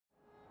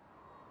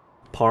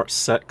part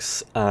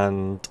 6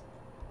 and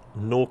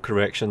no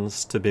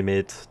corrections to be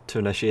made to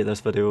initiate this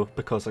video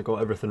because I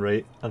got everything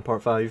right in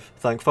part 5,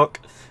 thank fuck.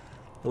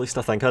 At least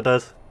I think I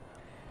did.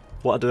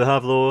 What I do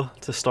have though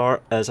to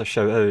start is a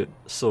shout out.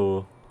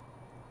 So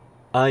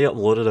I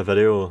uploaded a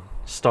video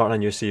starting a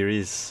new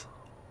series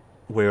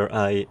where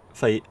I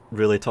fight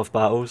really tough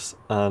battles,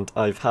 and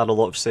I've had a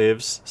lot of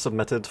saves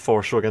submitted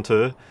for Shogun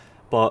 2,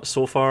 but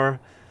so far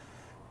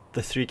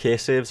the 3k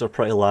saves are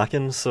pretty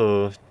lacking,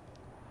 so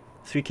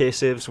 3k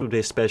saves would be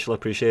especially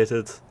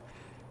appreciated.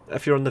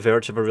 If you're on the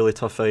verge of a really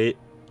tough fight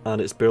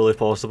and it's barely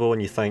possible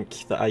and you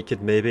think that I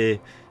could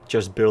maybe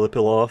just barely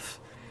pull off,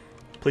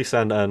 please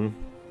send it in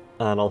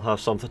and I'll have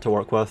something to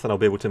work with and I'll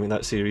be able to make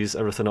that series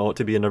everything it ought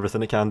to be and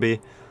everything it can be.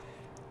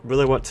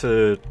 Really want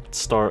to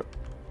start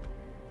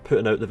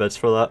putting out the vids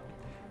for that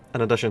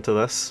in addition to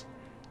this.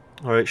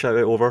 Alright, shout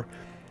out over.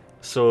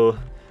 So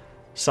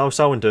Cao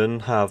Cao and Dun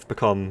have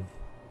become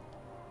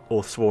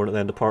oath sworn at the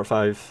end of part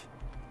 5,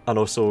 and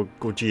also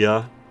Guo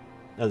Jia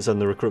is in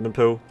the recruitment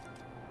pool.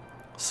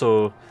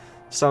 So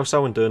Cao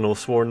Cao and Dun oath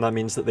sworn, that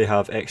means that they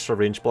have extra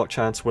range block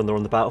chance when they're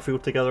on the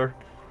battlefield together.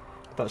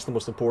 That's the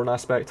most important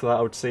aspect to that,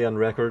 I would say, in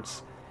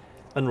records.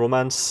 In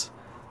romance,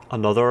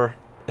 another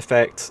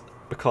effect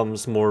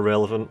becomes more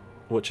relevant,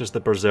 which is the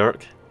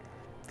berserk.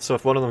 So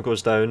if one of them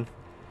goes down,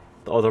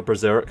 the other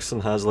berserks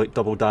and has like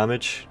double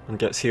damage and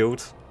gets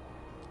healed.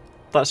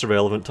 That's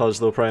irrelevant to us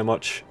though, pretty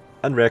much.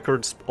 In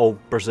records, all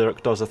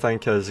berserk does I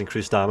think is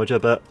increase damage a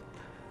bit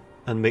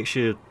and makes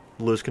you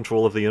lose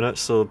control of the unit.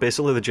 So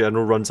basically the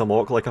general runs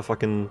amok like a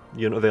fucking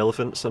unit of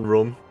elephants in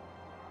Rome.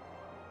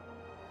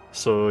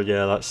 So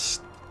yeah,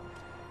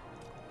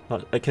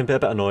 it can be a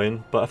bit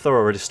annoying, but if they're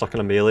already stuck in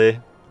a melee,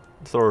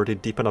 if they're already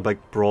deep in a big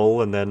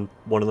brawl and then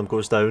one of them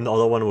goes down, the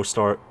other one will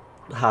start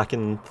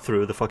hacking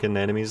through the fucking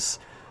enemies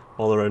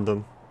all around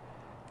them,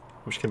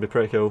 which can be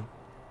pretty cool.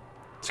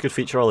 It's a good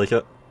feature, I like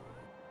it.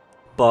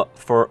 But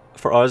for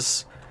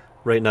us,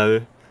 right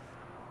now,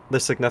 the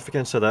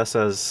significance of this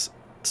is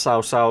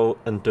Cao Cao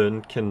and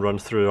Dun can run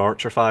through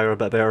archer fire a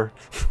bit better.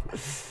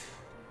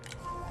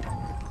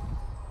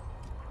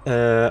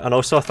 And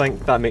also I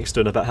think that makes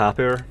Dun a bit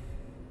happier.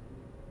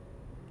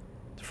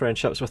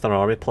 Friendships with an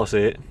army,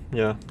 +8,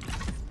 yeah.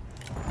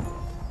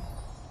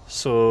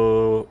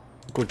 So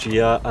Guo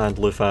Jia and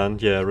Lu Fan,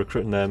 yeah,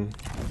 recruiting them.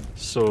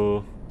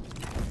 So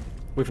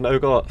we've now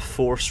got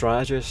 4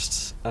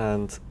 strategists,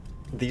 and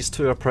these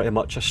two are pretty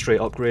much a straight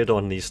upgrade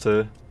on these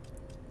two.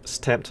 It's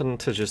tempting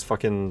to just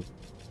fucking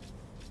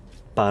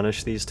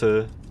banish these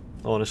two,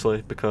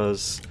 honestly,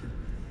 because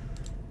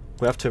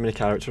we have too many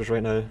characters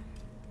right now.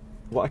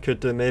 What I could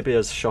do maybe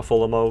is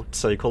shuffle them all,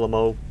 cycle them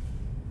all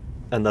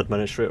in the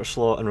administrator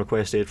slot and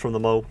request aid from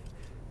them all.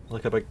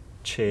 Like a big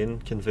chain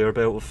conveyor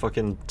belt of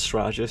fucking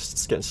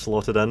strategists getting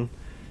slotted in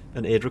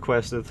and aid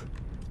requested.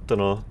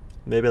 Dunno,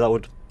 maybe that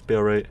would be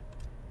alright.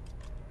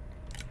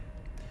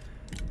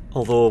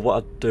 Although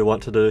what I do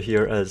want to do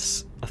here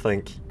is, I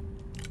think,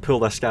 pull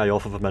this guy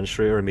off of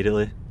administrator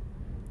immediately.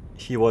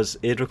 He was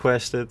aid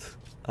requested,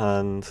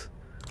 and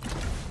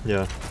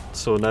yeah,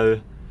 so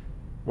now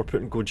we're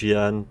putting Guo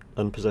Jia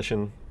in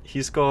position.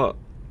 He's got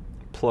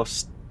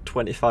plus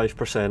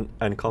 25%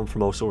 income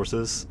from all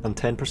sources, and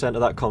 10%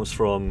 of that comes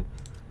from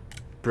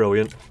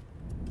brilliant.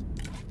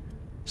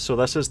 So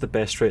this is the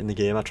best trait in the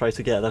game. I tried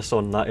to get this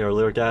on that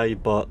earlier guy,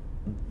 but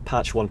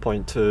patch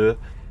 1.2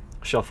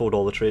 shuffled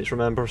all the traits,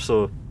 remember?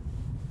 So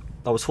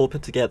I was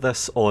hoping to get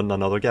this on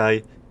another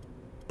guy,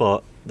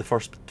 but the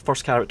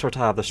first character to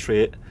have this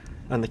trait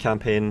in the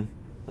campaign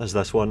is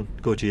this one,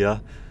 Guo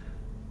Jia,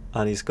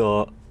 and he's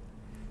got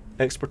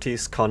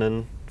expertise,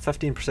 cunning,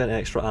 15%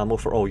 extra ammo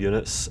for all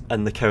units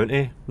in the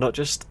county, not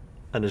just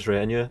in his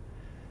retinue,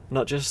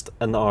 not just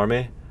in the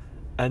army,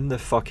 in the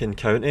fucking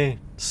county.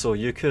 So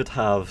you could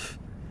have,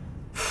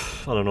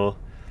 I don't know,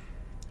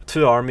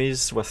 2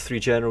 armies with 3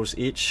 generals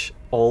each,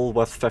 all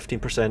with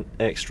 15%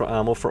 extra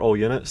ammo for all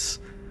units,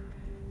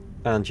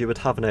 and you would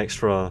have an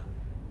extra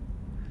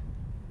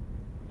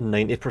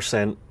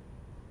 90%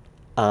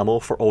 ammo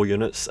for all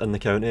units in the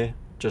county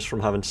just from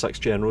having 6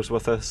 generals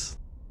with this.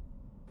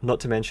 Not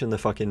to mention the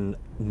fucking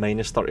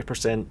minus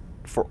 30%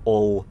 for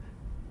all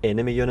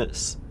enemy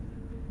units.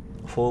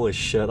 Holy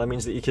shit, that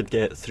means that you could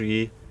get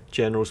 3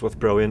 generals with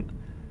brilliant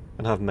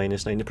and have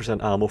minus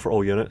 90% ammo for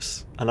all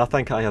units. And I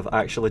think I have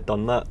actually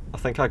done that. I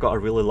think I got a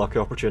really lucky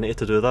opportunity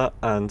to do that,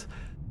 and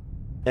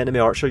enemy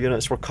archer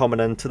units were coming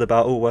into the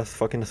battle with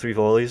fucking 3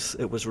 volleys.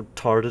 It was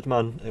retarded,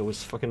 man. It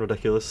was fucking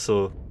ridiculous.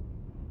 So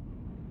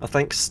I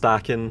think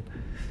stacking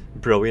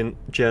brilliant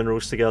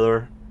generals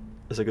together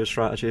is a good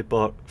strategy,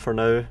 but for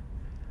now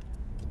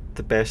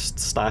the best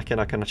stacking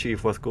I can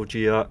achieve with Guo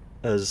Jia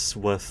is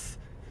with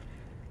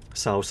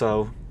Cao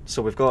Cao.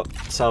 So we've got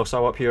Cao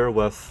Cao up here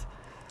with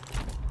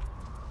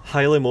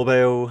highly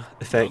mobile,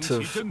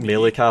 effective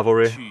melee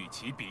cavalry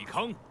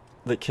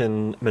that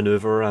can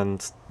maneuver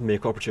and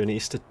make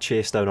opportunities to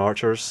chase down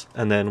archers,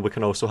 and then we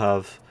can also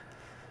have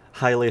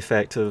highly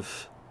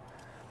effective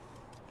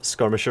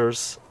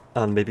skirmishers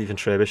and maybe even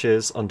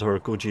trebuchets under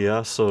Guo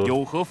Jia. So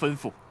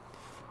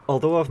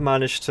although I've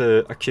managed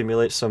to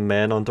accumulate some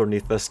men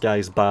underneath this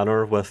guy's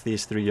banner with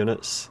these 3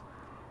 units,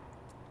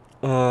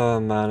 oh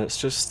man,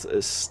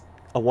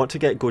 I want to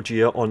get Guo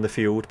Jia on the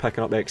field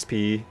picking up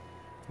XP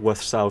with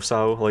Cao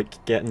Cao,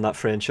 like getting that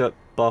friendship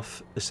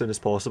buff as soon as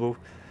possible,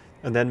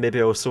 and then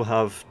maybe also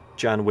have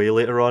Dian Wei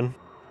later on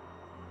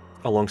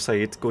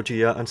alongside Guo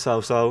Jia and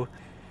Cao Cao,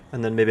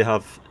 and then maybe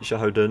have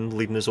Dun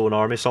leading his own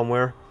army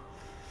somewhere.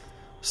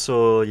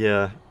 So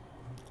yeah,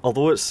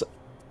 although it's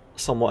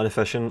somewhat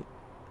inefficient,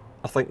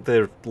 I think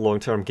the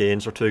long-term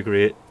gains are too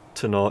great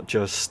to not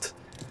just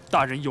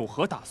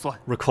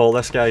recall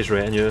this guy's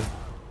retinue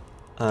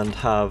and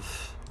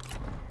have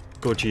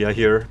Guo Jia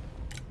here.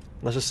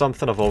 This is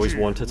something I've always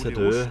wanted to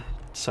do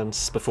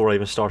since before I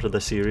even started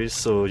this series,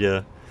 so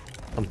yeah,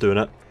 I'm doing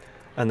it.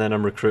 And then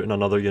I'm recruiting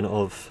another unit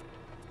of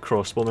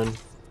crossbowmen.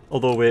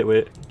 Although,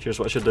 wait, here's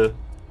what I should do.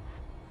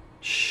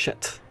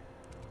 Shit,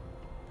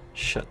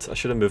 I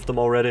should have moved them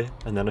already,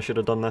 and then I should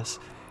have done this.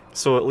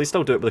 So at least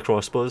I'll do it with the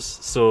crossbows.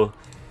 So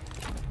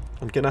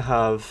I'm gonna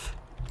have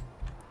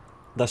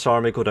this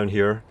army go down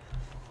here.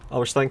 I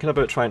was thinking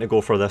about trying to go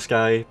for this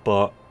guy,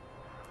 but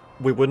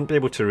we wouldn't be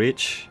able to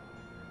reach.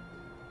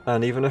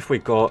 And even if we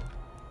got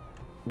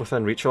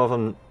within reach of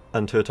him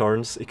in 2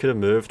 turns, he could have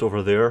moved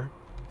over there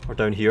or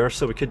down here,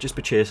 so we could just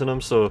be chasing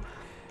him. So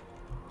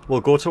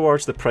we'll go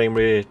towards the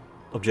primary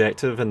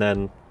objective and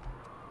then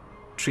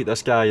treat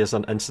this guy as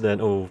an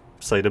incidental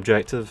side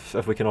objective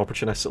if we can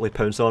opportunistically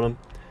pounce on him.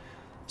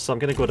 So I'm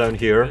going to go down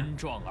here,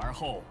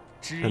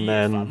 and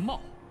then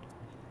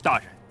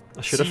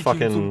I should have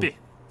fucking...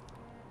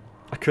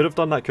 I could have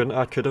done that, couldn't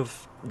I? I could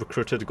have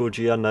recruited Guo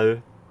Jia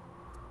now.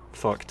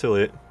 Fuck, too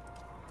late.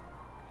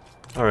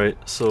 Alright,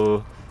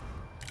 so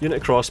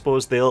unit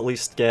crossbows, they'll at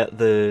least get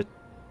the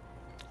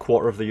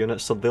quarter of the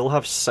unit, so they'll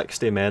have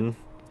 60 men.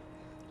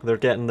 They're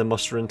getting the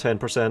mustering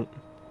 10%.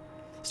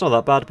 It's not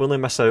that bad, we only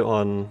miss out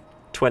on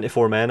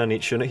 24 men in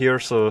each unit here,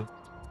 so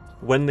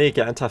when they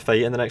get into a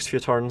fight in the next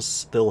few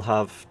turns, they'll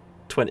have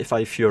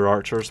 25 fewer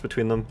archers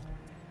between them.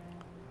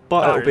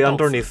 But it'll be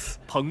underneath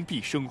Guo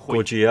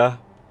Jia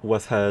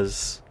with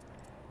his...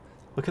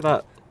 Look at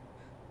that.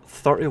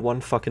 31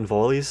 fucking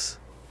volleys.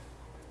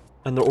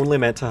 And they're only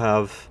meant to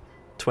have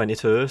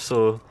 22,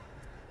 so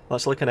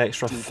that's like an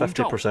extra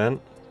 50%.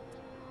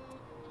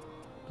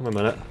 Wait a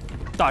minute.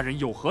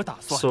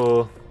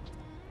 So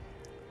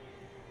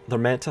they're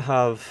meant to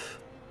have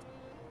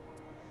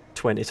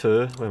 22.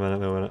 Wait a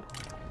minute.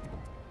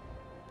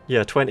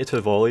 Yeah,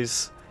 22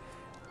 volleys,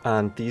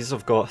 and these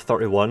have got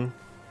 31.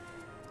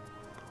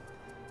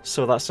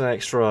 So that's an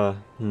extra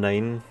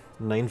 9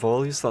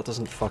 volleys. That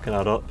doesn't fucking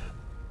add up.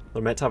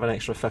 They're meant to have an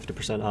extra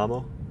 50%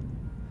 ammo.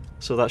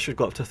 So that should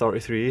go up to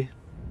 33.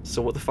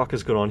 So what the fuck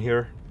is going on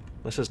here?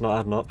 This is not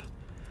adding up.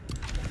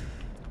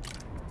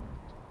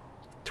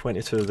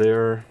 22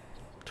 there,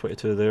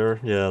 22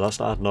 there. Yeah, that's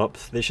not adding up.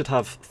 They should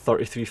have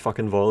 33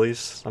 fucking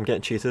volleys. I'm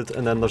getting cheated.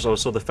 And then there's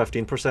also the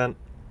 15%,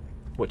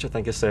 which I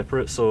think is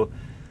separate. So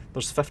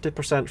there's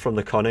 50% from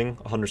the cunning,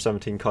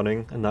 117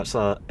 cunning, and that's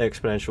a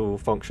exponential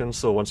function.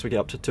 So once we get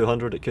up to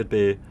 200, it could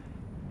be...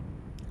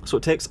 So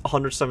it takes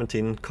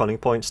 117 cunning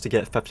points to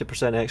get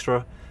 50%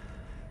 extra.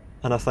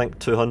 And I think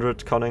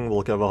 200 cunning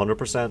will give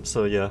 100%,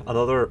 so yeah,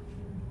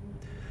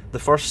 the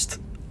first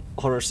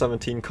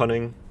 117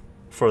 cunning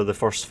for the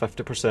first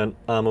 50%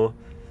 ammo,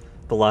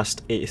 the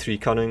last 83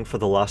 cunning for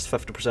the last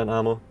 50%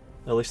 ammo.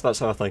 At least that's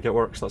how I think it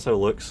works, that's how it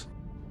looks.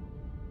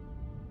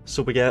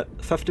 So we get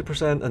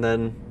 50% and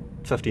then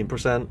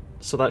 15%,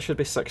 so that should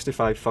be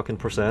 65 fucking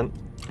percent,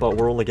 but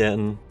we're only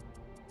getting...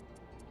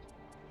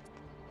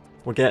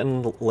 We're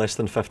getting less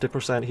than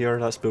 50% here,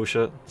 that's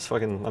bullshit. It's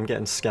fucking... I'm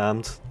getting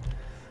scammed.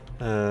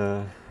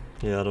 Yeah,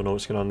 I don't know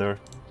what's going on there.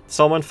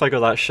 Someone figure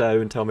that shit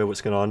out and tell me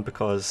what's going on,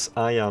 because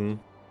I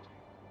am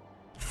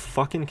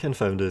fucking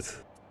confounded.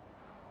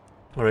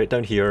 Alright,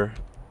 down here.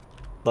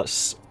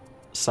 That's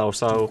Cao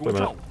Cao. Wait a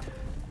minute.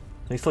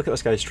 I need to look at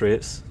this guy's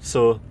traits.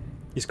 So,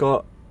 he's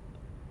got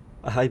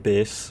a high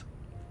base,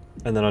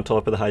 and then on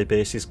top of the high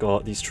base he's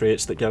got these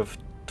traits that give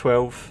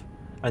 12,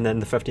 and then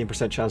the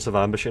 15% chance of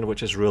ambushing,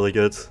 which is really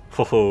good.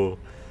 Ho.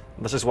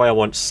 This is why I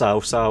want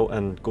Cao Cao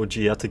and Guo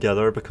Jia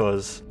together,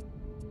 because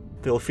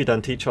they'll feed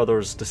into each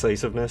other's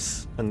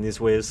decisiveness in these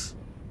ways.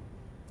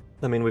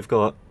 I mean, we've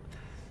got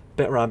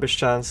better ambush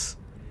chance,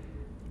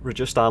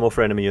 reduced ammo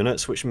for enemy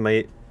units, which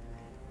might...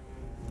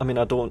 I mean,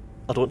 I don't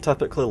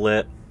typically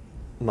let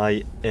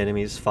my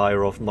enemies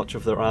fire off much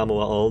of their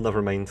ammo at all,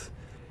 never mind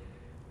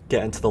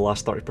get into the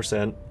last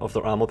 30% of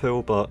their ammo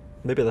pool, but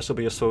maybe this will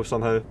be useful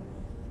somehow.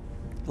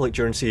 Like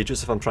during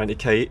sieges, if I'm trying to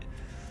kite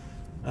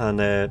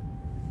and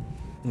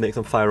make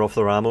them fire off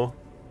their ammo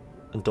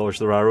and dodge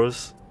their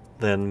arrows,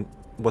 then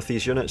with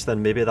these units,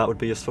 then maybe that would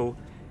be useful,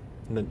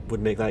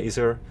 would make that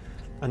easier.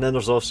 And then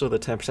there's also the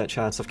 10%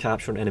 chance of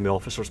capturing enemy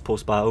officers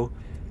post-battle.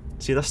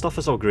 See, this stuff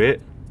is all great.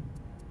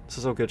 This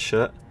is all good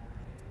shit.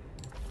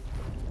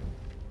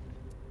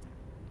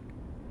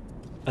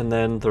 And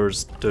then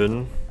there's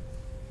Dun,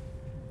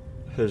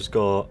 who's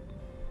got,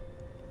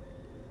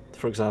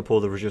 for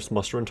example, the reduced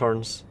mustering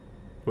turns,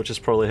 which is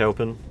probably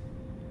helping.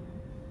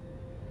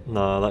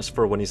 Nah, that's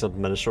for when he's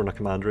administering a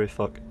commandery,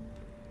 fuck.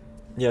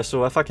 Yeah,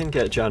 so if I can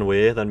get Dian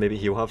Wei, then maybe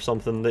he'll have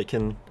something that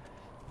can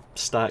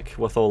stack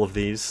with all of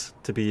these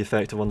to be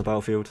effective on the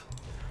battlefield.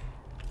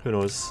 Who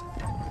knows?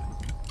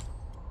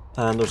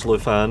 And there's Lu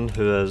Fan,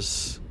 who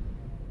is...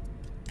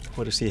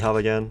 what does he have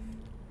again?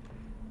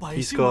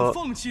 He's got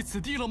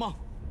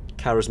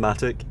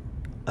charismatic,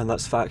 and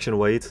that's faction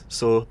wide,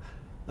 so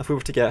if we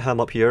were to get him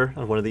up here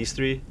on one of these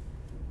three,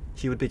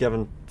 he would be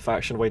given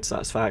faction wide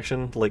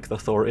satisfaction like the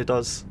authority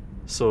does.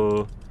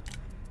 So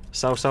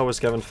Cao Cao was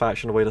given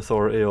faction wide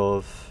authority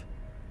of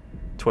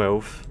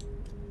 12,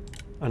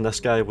 and this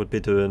guy would be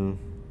doing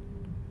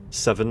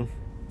 7,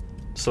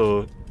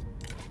 so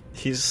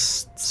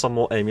he's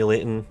somewhat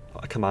emulating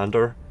a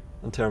commander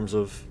in terms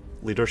of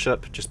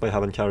leadership just by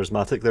having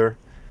charismatic there,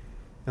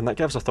 and that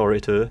gives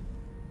authority too,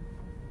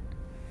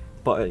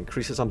 but it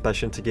increases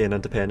ambition to gain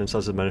independence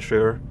as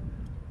administrator.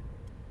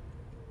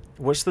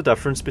 What's the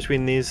difference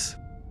between these?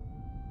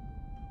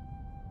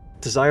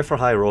 Desire for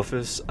higher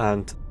office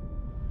and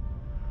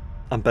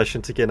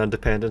ambition to gain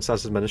independence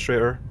as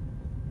administrator.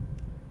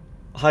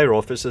 Higher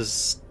office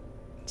is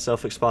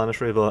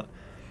self-explanatory, but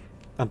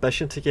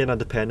ambition to gain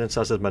independence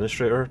as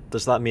administrator,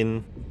 does that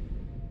mean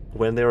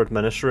when they're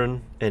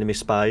administering, enemy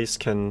spies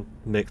can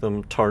make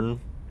them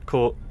turn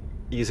quote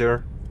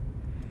easier?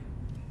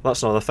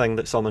 That's another thing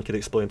that someone could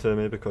explain to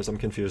me, because I'm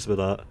confused with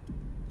that.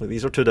 Like,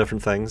 these are two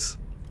different things.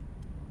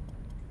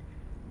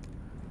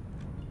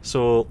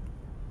 So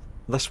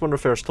this one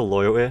refers to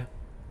loyalty.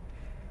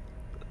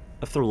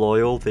 If they're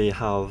loyal, they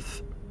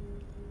have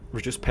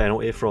reduced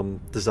penalty from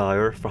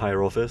desire for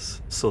higher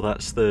office, so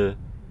that's the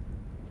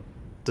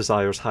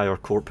desire's higher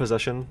court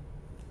position.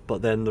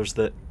 But then there's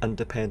the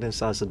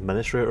independence as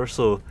administrator,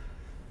 so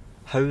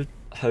how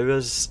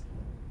is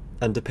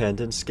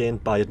independence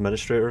gained by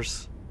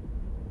administrators?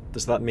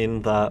 Does that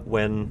mean that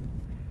when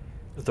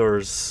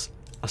there's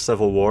a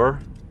civil war,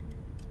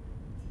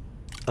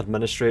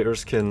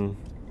 administrators can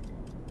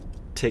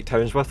take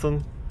towns with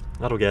them?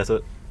 I don't get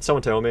it.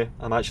 Someone tell me,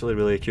 I'm actually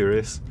really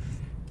curious.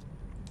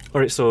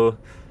 Alright, so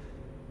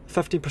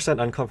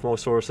 15% income from all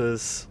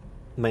sources,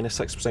 minus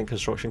 6%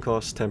 construction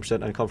costs,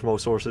 10% income from all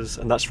sources,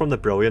 and that's from the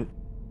brilliant,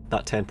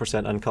 that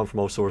 10% income from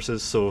all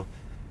sources, so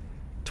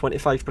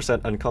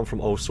 25% income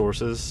from all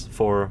sources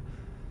for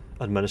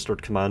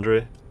administered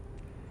commandery.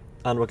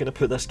 And we're going to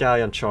put this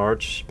guy in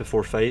charge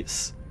before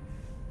fights,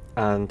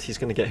 and he's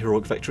going to get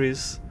heroic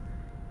victories,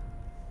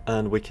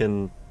 and we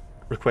can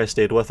request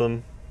aid with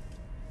him,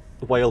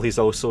 while he's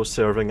also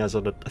serving as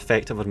an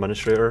effective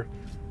administrator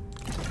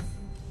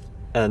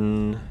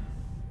in...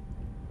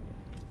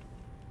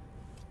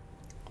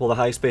 well, the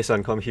highest base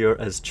income here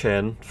is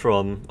Chen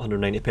from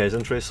 190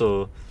 peasantry,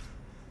 so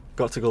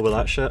got to go with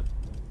that shit.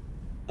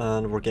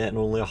 And we're getting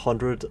only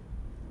 100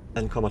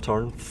 income a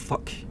turn.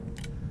 Fuck.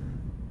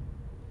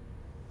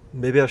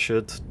 Maybe I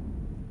should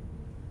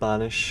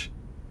banish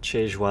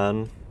Che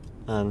Zhuan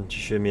and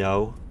Xu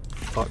Miao.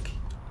 Fuck.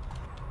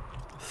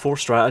 4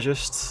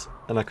 strategists,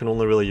 and I can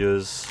only really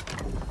use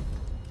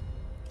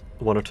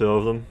 1 or 2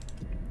 of them.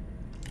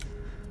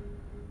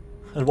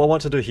 And what I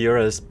want to do here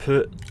is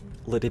put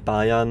Lady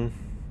Bayan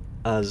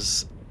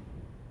as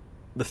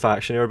the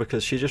factioneer,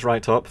 because she just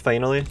ranked up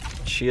finally.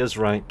 She is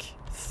rank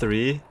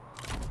 3.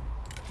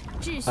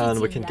 And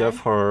we can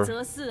give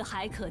her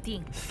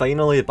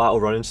finally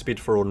battle running speed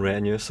for her own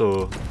retinue,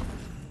 so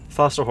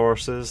faster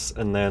horses,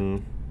 and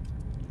then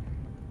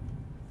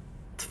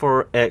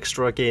for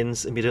extra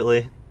gains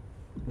immediately,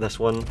 this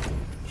one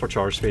for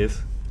charge speed,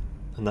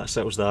 and that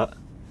settles that.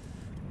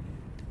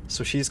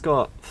 So she's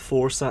got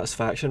 4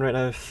 satisfaction right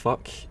now,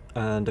 fuck,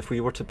 and if we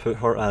were to put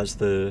her as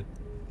the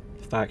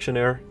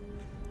factioneer,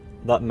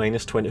 that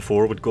minus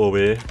 24 would go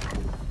away.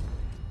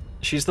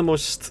 She's the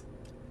most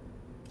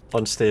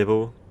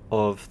unstable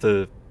of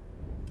the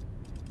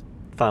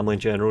family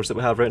generals that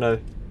we have right now,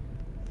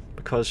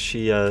 because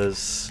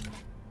she's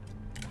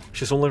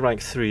only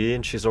rank 3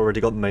 and she's already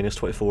got minus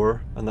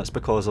 24, and that's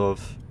because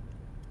of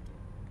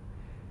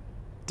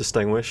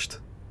distinguished,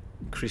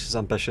 increases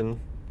ambition.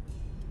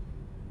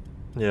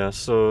 Yeah,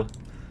 so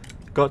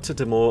got to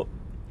demote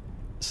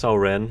Cao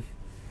Ren.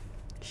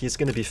 He's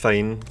going to be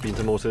fine being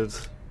demoted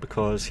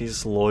because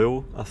he's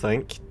loyal, I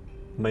think,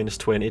 minus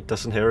 20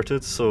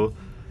 disinherited, so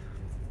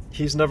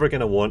he's never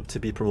going to want to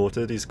be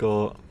promoted. He's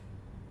got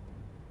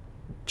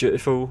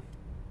dutiful,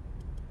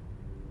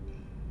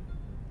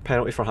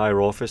 penalty for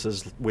higher office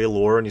is way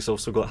lower, and he's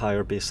also got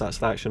higher base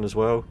satisfaction as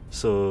well,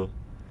 so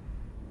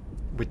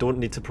we don't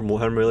need to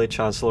promote him really.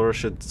 Chancellor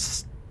should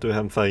do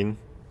him fine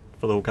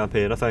for the whole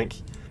campaign, I think.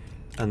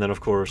 And then of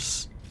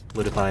course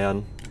Lady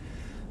Bayan.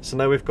 So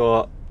now we've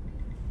got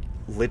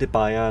Lady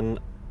Bayan,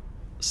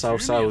 Cao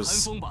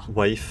Cao's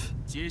wife,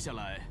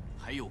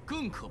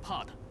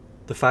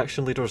 the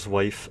faction leader's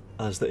wife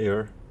as the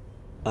heir,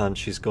 and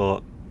she's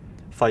got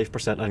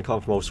 5%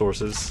 income from all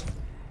sources.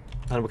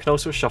 And we can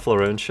also shuffle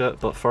around shit,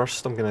 but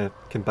first I'm gonna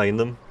combine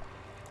them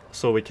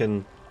so we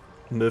can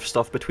move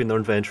stuff between their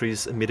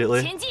inventories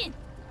immediately.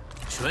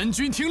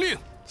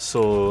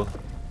 So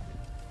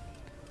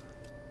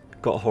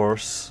got a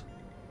horse,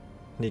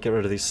 Need to get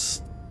rid of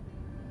these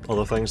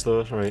other things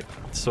though. Right,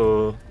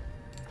 so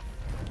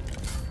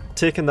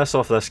taking this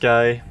off this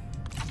guy,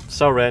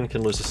 Cao Ren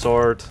can lose the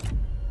sword.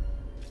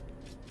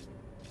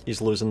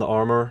 He's losing the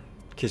armor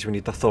because we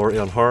need the authority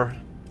on her.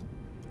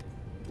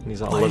 And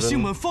he's at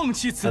 11.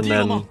 And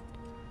then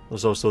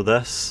there's also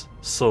this.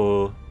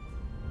 So,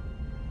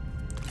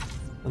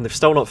 and they've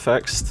still not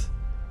fixed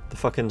the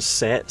fucking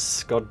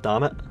sets. God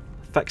damn it!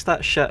 Fix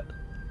that shit.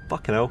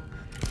 Fucking hell.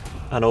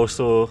 And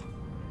also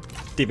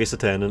Devious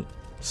Attendant.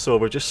 So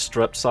we just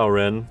stripped Cao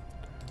Ren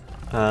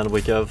and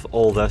we give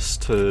all this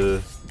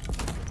to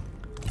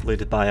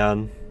Lady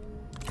Dian.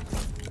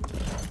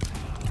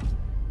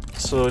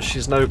 So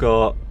she's now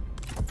got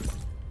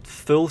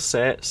full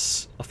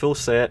sets, a full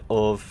set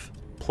of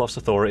plus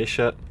authority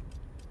shit,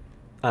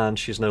 and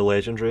she's now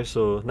legendary,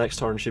 so next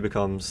turn she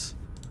becomes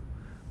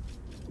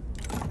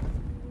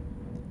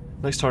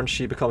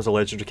a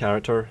legendary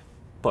character,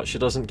 but she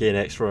doesn't gain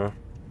extra,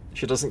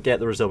 she doesn't get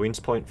the resilience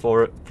point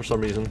for it for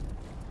some reason.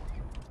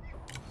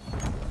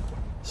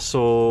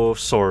 So,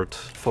 sword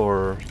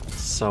for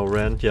Cao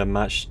Ren. Yeah,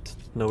 matched.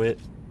 No wait.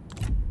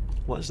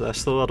 What is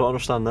this though? I don't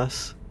understand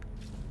this.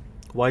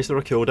 Why is there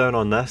a cooldown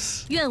on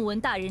this?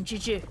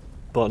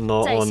 But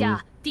not on...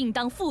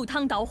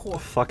 The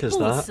fuck is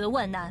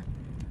that?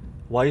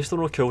 Why is there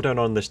no cooldown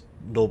on this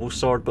noble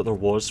sword but there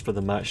was for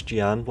the matched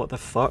Jian? What the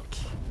fuck?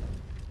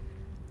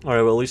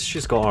 Alright, well at least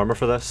she's got armor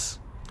for this.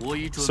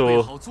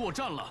 So,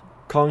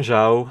 Kong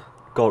Zhou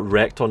got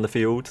wrecked on the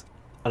field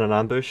in an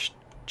ambush,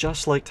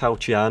 just like Tao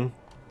Qian.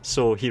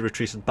 So he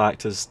retreated back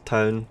to his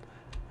town,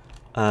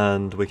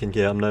 and we can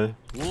get him now.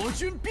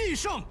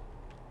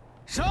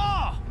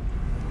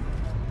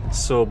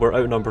 So we're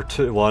outnumbered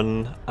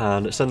 2-1,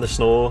 and it's in the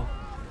snow,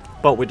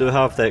 but we do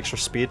have the extra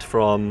speed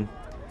from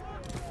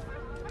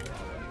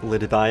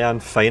Lady Dian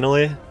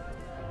finally.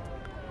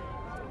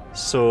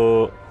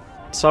 So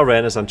Cao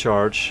Ren is in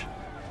charge,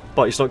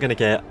 but he's not going to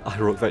get a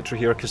heroic victory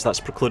here because that's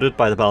precluded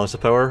by the balance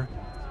of power.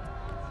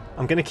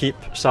 I'm going to keep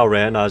Cao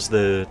Ren as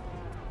the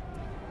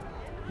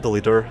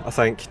leader, I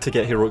think, to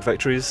get heroic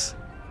victories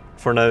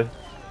for now.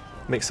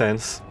 Makes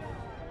sense.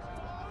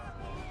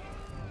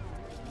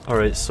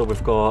 Alright, so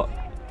we've got...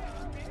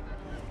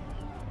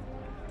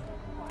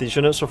 These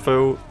units are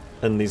full,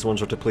 and these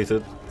ones are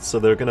depleted, so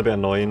they're going to be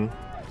annoying.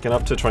 Gonna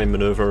have to try and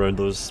maneuver around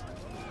those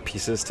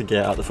pieces to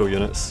get at the full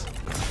units.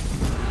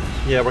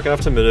 Yeah, we're gonna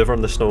have to maneuver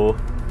in the snow.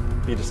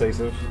 Be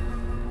decisive.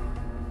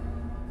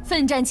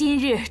 奋战今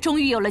日终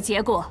于有了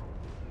结果，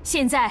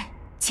现在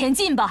前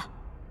进吧！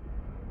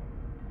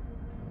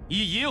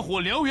以野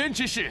火燎原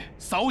之势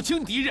扫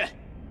清敌人。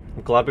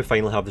 I'm glad we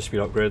finally have the speed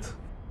upgrade.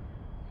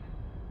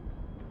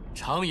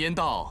 常言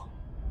道，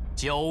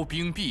骄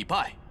兵必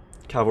败。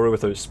 Cavalry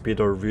without speed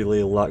are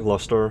really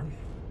lackluster.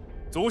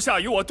 足下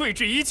与我对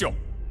峙已久，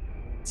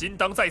今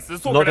当在此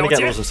做 Not 个 gonna 了 get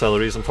结。 those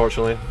auxiliaries,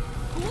 unfortunately.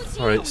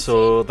 Alright,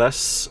 so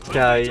this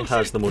guy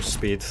has the most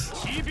speed.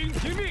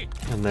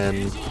 And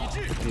then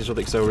these are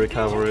the auxiliary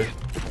cavalry.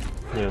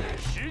 Yeah.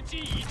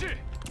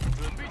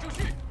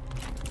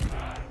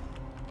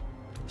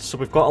 So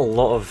we've got a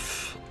lot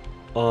of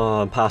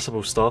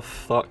impassable stuff.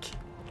 Fuck.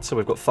 So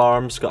we've got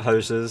farms, got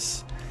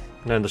houses,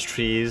 and then there's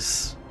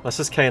trees. This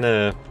is kind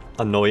of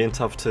annoying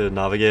to have to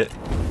navigate.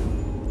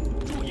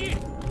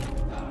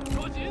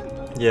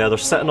 Yeah, they're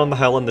sitting on the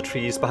hill and the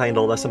trees behind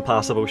all this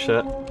impassable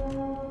shit.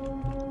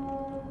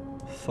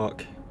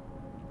 Fuck.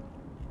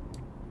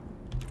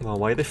 Well,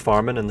 why are they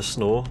farming in the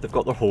snow? They've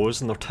got their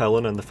hoes and they're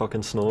tilling in the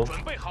fucking snow.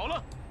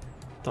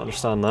 Don't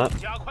understand that.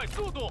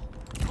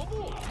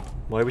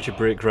 Why would you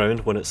break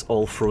ground when it's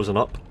all frozen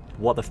up?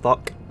 What the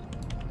fuck?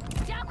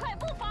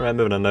 Right,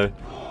 moving in now.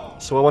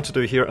 So what I want to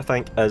do here, I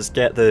think, is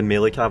get the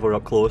melee cavalry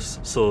up close.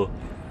 So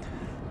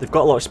they've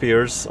got a lot of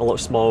spears, a lot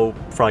of small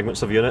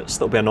fragments of units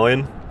that'll be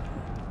annoying.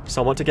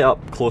 So I want to get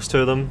up close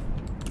to them.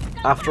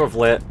 After I've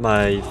let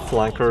my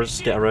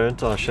flankers get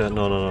around. Oh shit,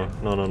 no.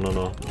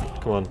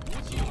 Come on.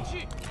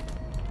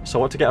 So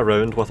I want to get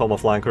around with all my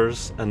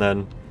flankers and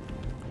then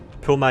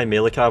pull my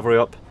melee cavalry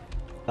up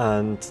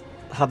and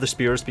have the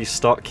spears be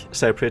stuck,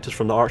 separated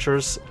from the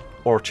archers,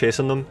 or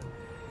chasing them.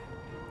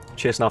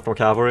 Chasing after my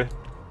cavalry.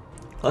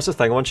 That's the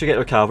thing, once you get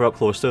your cavalry up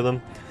close to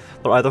them,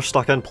 they're either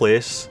stuck in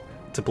place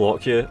to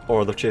block you,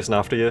 or they're chasing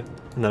after you,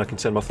 and then I can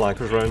send my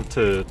flankers around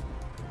to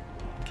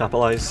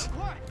capitalise.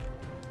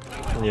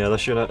 And yeah,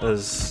 this unit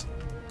is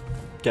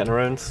getting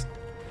around.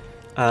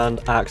 And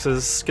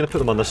axes, gonna put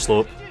them on this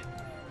slope.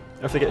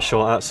 If they get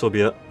shot at, so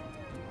be it.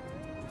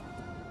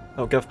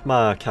 I'll give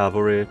my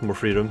cavalry more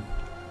freedom.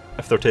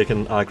 If they're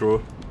taking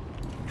aggro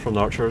from the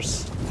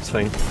archers, it's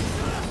fine.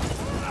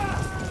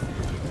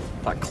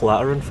 That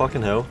clattering,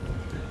 fucking hell.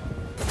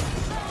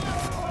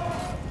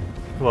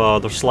 Wow,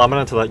 they're slamming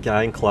into that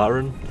guy and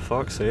clattering,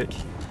 fuck's sake.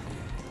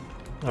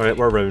 Alright,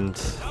 we're round,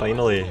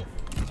 finally.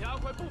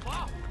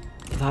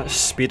 That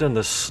speed in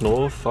the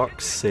snow,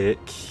 fuck's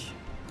sake.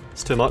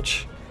 It's too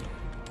much.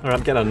 Alright,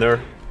 I'm getting in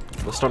there.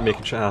 Let's start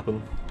making shit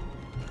happen.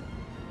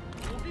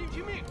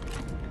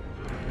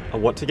 I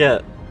want to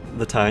get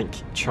the tank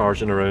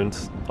charging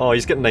around. Oh,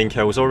 he's getting 9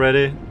 kills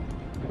already.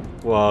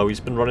 Wow, he's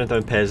been running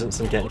down peasants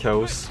and getting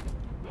kills.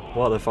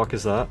 What the fuck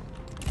is that?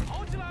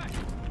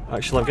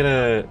 Actually, I'm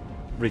gonna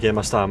regain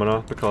my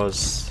stamina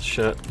because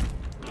shit.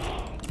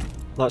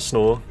 That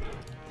snow.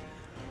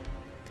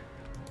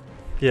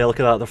 Yeah, look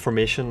at that, the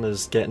formation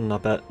is getting a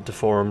bit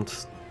deformed.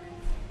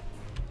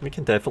 We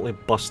can definitely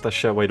bust this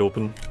shit wide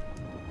open.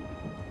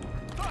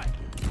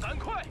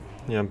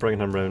 Yeah, I'm bringing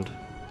him round.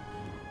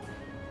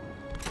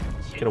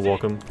 Gonna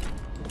walk him.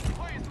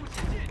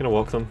 Gonna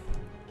walk them.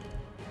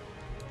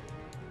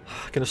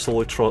 Gonna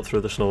slowly trot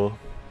through the snow.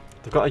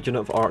 They've got a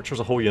unit of archers,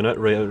 a whole unit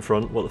right out in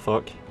front, what the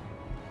fuck.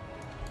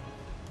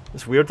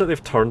 It's weird that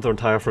they've turned their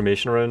entire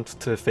formation around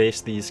to face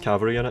these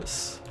cavalry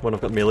units when I've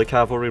got melee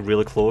cavalry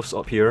really close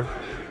up here.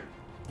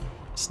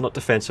 It's not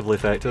defensively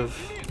effective.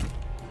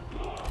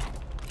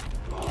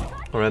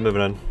 Alright,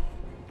 moving in.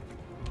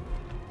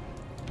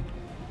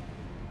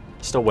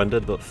 Still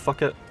winded, but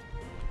fuck it.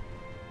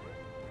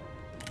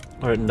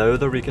 Alright, now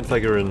they're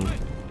reconfiguring.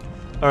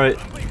 Alright,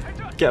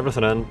 get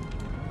everything in.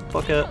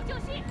 Fuck it.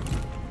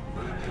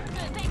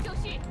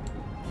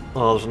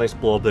 Oh, there's a nice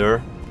blob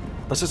there.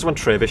 This is when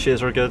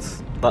trebuchets are good.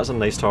 That's a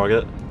nice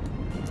target.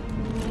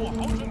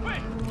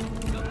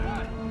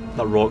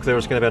 That rock there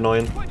is going to be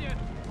annoying.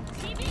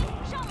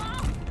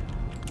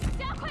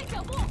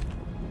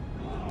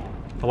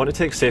 I want to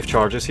take safe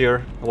charges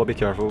here. I want to be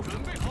careful.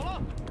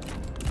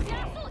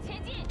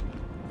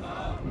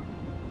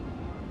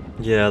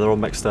 Yeah, they're all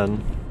mixed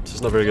in. This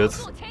is not very good.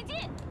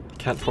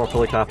 Can't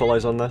properly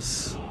capitalise on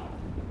this.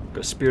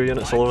 Got spear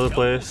units all over the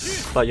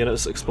place. That unit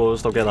is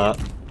exposed, I'll get that.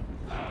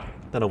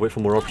 Then I'll wait for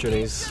more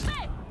opportunities.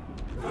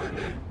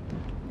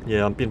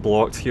 Yeah, I'm being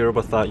blocked here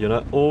with that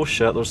unit. Oh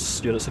shit,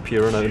 there's units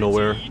appearing out of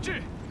nowhere.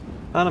 And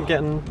I'm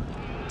getting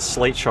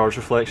slight charge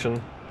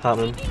reflection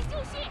happening.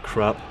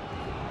 Crap.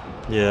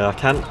 Yeah, I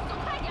can't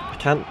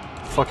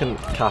fucking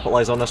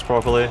capitalise on this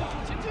properly.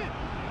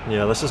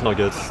 Yeah, this is not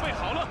good.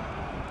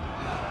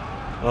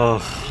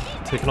 Ugh,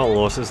 taking all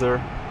losses there.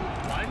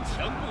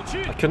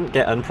 I couldn't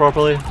get in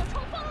properly.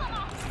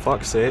 For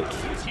fuck's sake.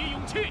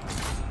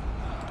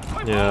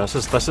 Yeah,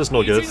 this is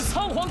no good.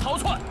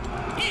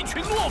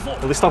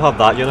 At least I'll have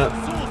that unit.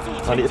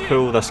 I need to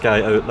pull this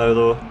guy out now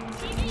though.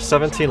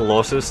 17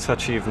 losses to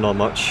achieve not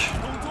much.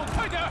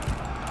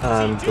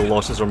 And the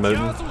losses are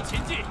mounting.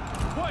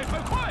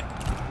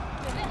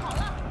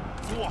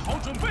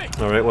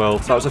 Alright, well,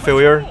 that was a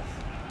failure.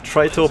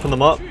 Tried to open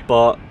them up,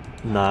 but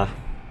nah.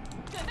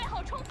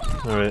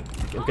 Alright,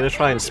 I'm gonna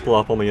try and split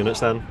up all my units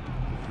then.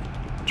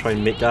 Try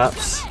and make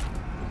gaps.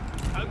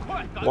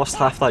 Lost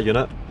half that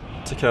unit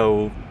to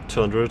kill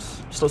 200.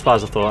 It's not as bad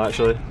as I thought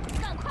actually.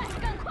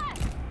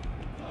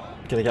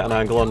 Gonna get an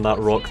angle on that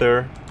rock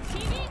there.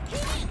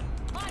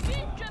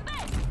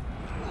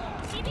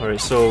 Alright,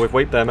 so we've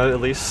wiped them out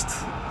at least.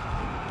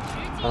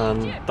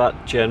 And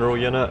that general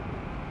unit,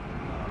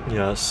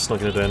 yeah, it's not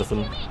gonna do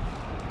anything.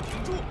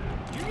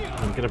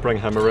 I'm gonna bring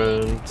him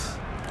around.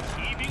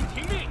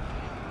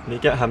 Need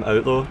to get him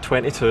out though.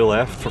 22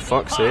 left, for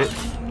fuck's sake.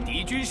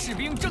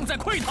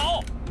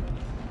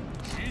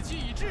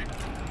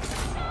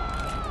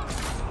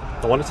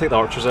 I want to take the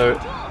archers out,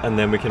 and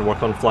then we can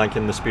work on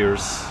flanking the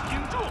spears.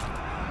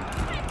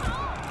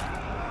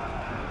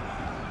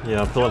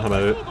 Yeah, I'm pulling him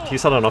out.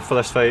 He's had enough for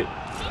this fight.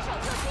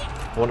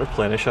 I want to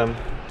replenish him.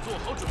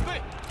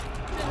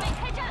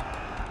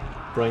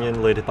 Bring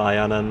in Lady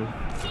Bayan in.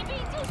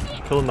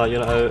 Pulling that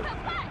unit out.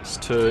 It's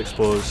too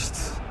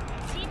exposed.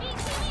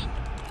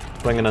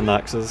 Bringing in the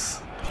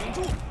axes.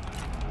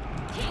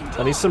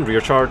 I need some rear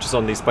charges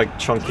on these big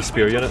chunky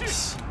spear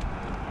units.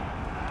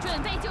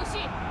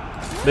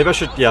 Maybe I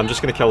should, yeah, I'm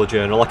just going to kill the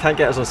general. I can't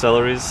get his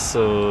ancillaries,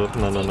 so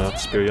no,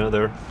 spear unit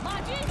there.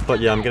 But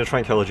yeah, I'm going to try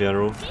and kill the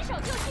general.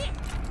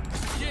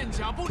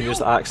 Can use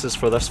the axes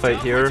for this fight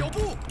here.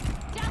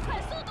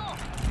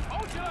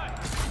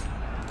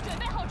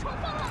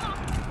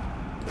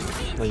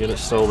 The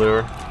unit's still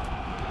there.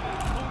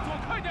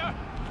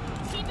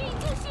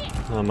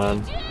 Oh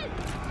man.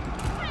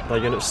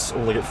 That unit's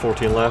only got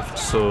 14 left,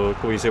 so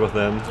go easy with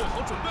them.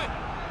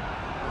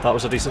 That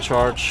was a decent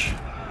charge.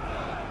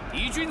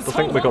 I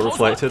think we got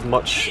reflected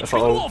much, if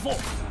at all.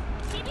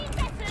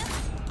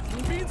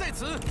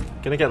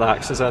 Gonna get the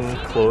axes in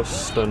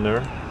close down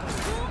there.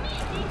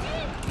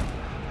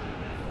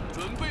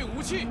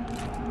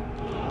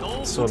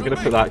 So I'm gonna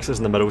put the axes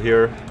in the middle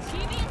here.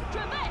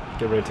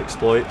 Get ready to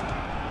exploit.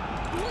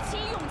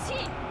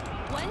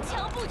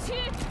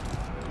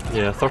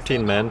 Yeah,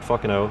 13 men,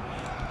 fucking hell.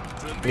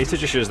 I need to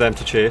just use them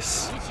to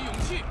chase.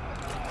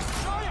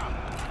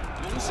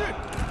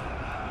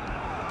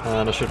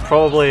 And I should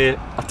probably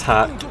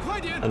attack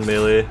and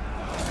melee.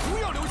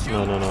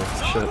 No,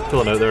 shit,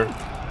 pulling out there.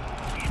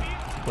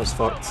 That's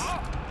fucked.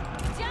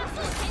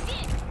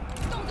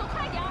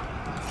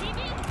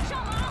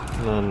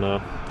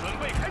 No.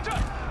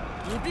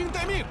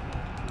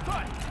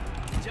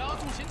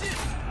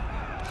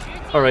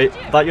 Alright,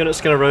 that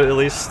unit's gonna rout at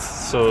least,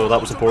 so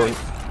that was important.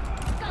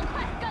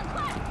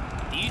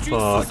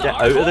 Fuck, get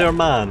out of there,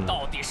 man!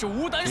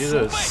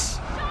 Jesus.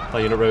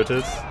 That unit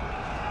routed.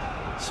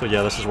 So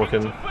yeah, this is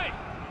working.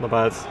 Not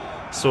bad.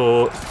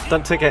 So,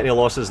 didn't take any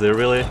losses there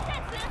really.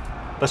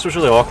 This was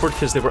really awkward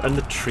because they were in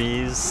the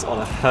trees on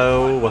a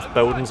hill with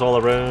buildings all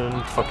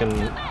around,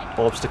 fucking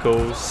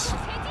obstacles.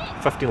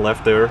 15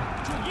 left there.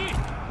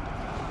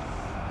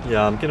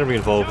 Yeah, I'm gonna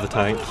re-involve the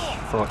tank.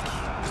 Fuck.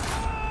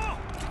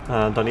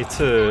 And I need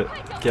to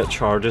get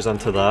charges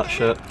into that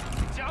shit.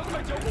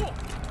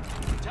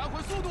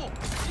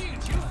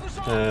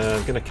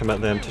 I'm gonna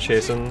commit them to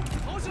chasing.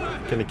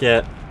 Gonna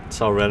get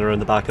Cao Ren around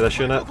the back of this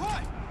unit.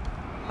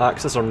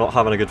 Axis are not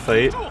having a good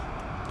fight.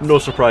 No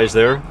surprise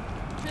there.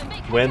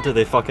 When did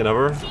they fucking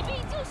ever?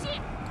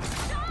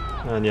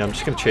 And yeah, I'm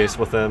just gonna chase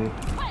with them.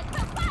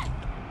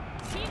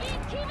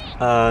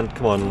 And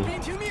come on.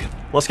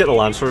 Let's get the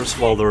Lancers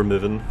while they're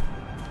moving.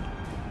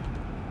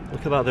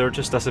 Look at that, they're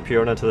just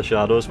disappearing into the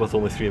shadows with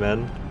only 3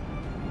 men.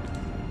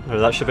 Oh,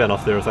 that should be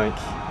enough there, I think.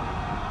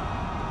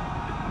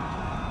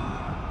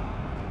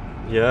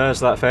 Yeah, is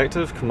that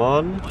effective? Come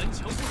on.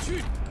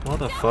 What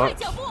the fuck?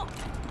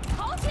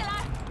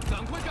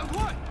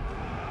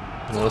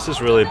 No, this is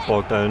really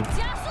bogged down.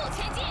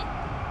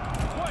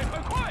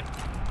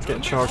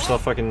 Getting charged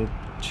off fucking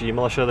G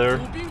militia there.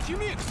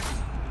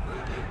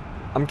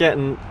 I'm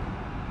getting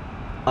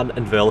an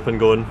enveloping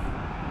going.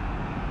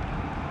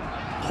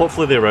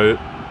 Hopefully they rout.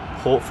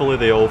 Hopefully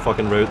they all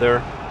fucking rout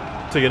there.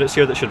 2 units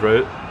here that should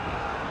rout.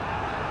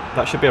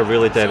 That should be a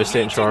really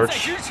devastating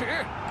charge.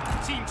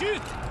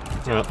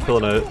 Alright,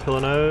 pulling out,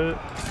 pulling out.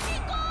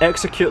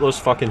 Execute those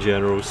fucking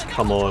generals,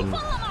 come on.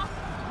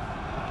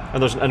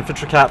 And there's an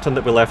infantry captain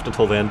that we left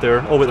until the end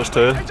there. Oh wait, there's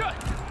 2.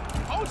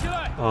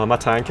 Oh, my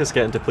tank is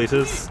getting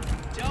depleted.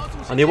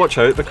 I need to watch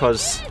out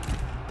because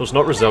there's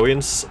not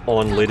resilience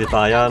on Lady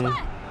Dian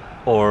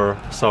or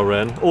Cao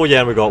Ren. Oh yeah,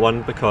 and we got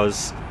one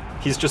because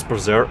he's just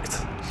berserked.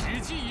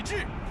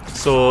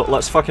 So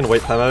let's fucking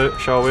wipe him out,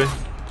 shall we?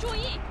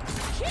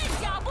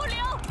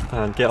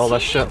 And get all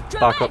this shit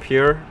back up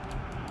here.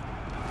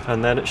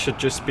 And then it should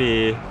just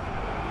be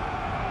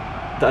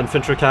the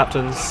infantry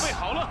captains.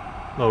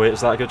 Oh wait,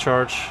 is that a good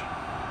charge?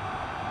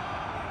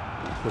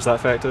 Was that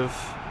effective?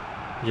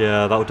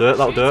 Yeah, that'll do it,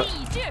 that'll do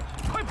it.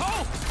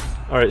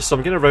 Alright, so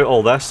I'm gonna route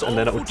all this and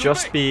then it'll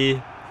just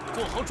be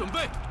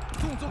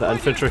the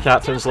infantry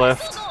captains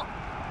left.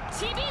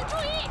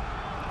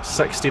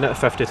 16 out of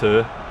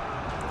 52.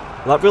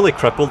 That really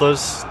crippled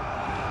us.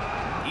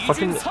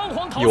 Fucking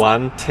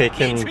Yuan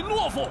taking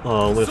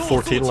only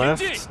 14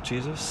 left.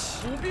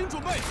 Jesus.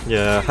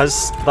 Yeah,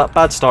 that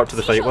bad start to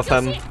the fight with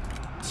him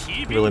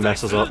really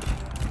messes up.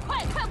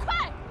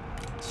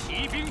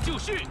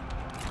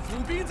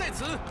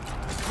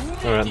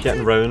 Alright, I'm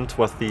getting round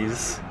with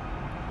these.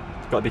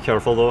 Gotta be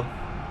careful though,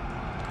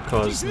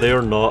 because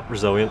they're not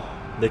resilient.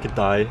 They could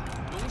die.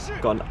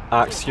 Got an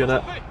axe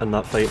unit in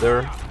that fight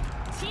there.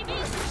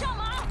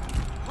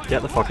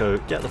 Get the fuck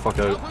out, get the fuck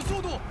out.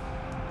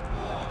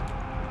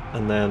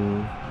 And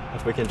then,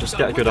 if we can just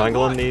get a good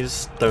angle on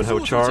these,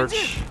 downhill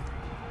charge.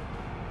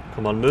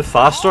 Come on, move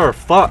faster!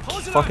 Fuck!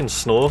 Fucking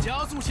snow.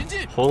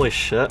 Holy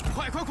shit.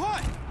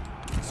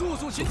 So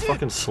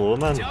fucking slow,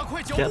 man.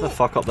 Get the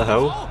fuck up the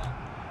hill.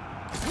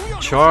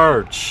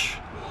 Charge!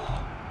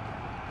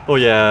 Oh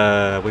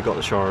yeah, we got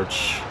the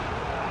charge.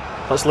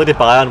 That's Lady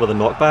Dian with a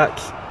knockback.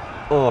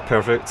 Oh,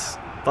 perfect.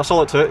 That's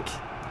all it took.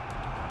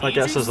 That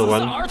gets us the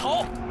win.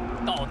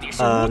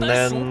 And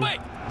then...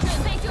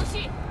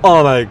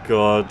 Oh my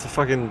god,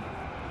 fucking...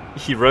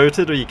 He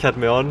routed, are you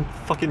kidding me on?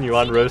 Fucking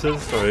Yuan routed,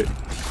 alright.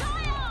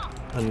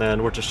 And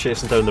then we're just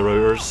chasing down the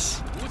routers.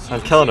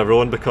 And killing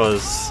everyone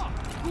because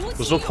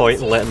there's no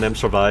point in letting them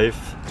survive.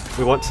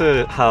 We want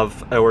to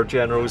have our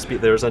generals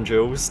beat theirs in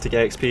duels to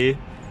get XP.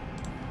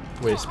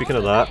 Wait, speaking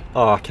of that...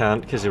 Oh, I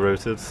can't because he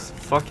routed.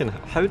 Fucking...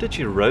 How did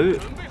you rout?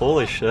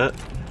 Holy shit.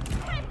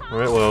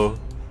 Alright, well...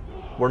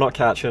 We're not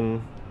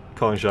catching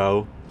Kong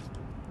Zhou.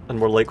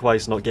 And we're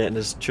likewise not getting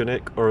his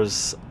tunic or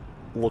his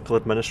local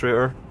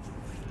administrator.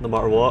 No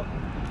matter what.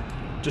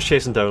 Just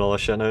chasing down all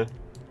this shit now.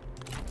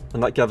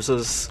 And that gives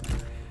us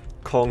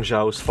Kong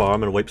Zhou's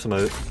farm and wipes him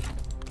out.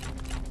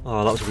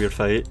 Oh, that was a weird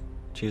fight.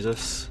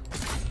 Jesus.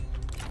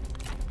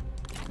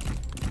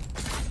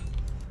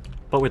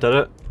 But we did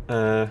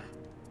it.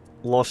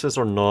 Losses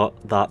are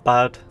not that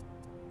bad.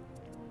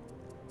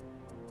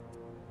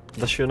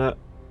 This unit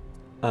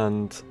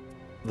and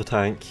the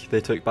tank,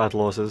 they took bad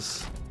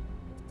losses.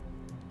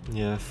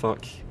 Yeah,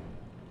 fuck.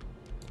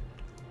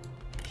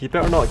 He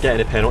better not get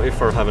any penalty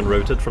for having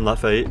routed from that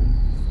fight.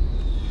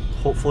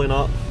 Hopefully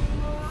not.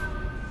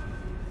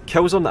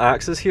 Kills on the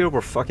axes here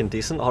were fucking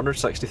decent.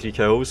 163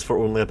 kills for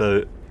only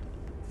about...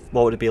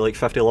 What would it be, like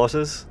 50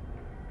 losses?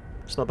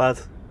 It's not bad.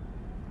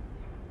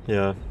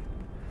 Yeah.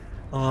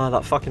 Ah,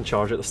 that fucking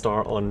charge at the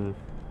start on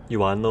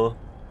Yuan though.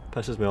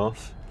 Pisses me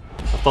off.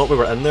 I thought we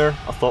were in there.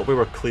 I thought we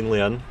were cleanly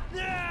in.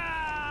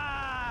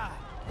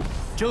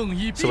 So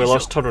we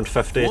lost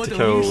 250 to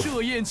kill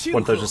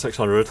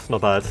 1,600.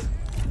 Not bad.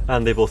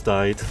 And they both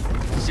died.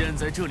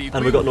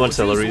 And we got no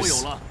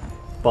ancillaries.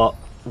 But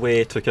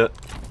Wei took it.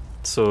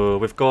 So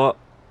we've got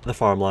the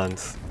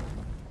farmland.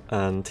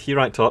 And he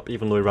ranked up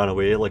even though he ran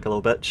away like a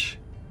little bitch.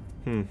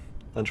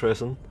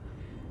 Interesting.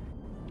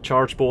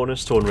 Charge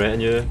bonus, tone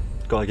retinue,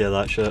 gotta get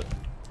that shit.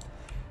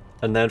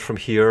 And then from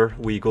here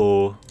we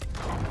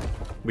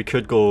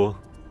could go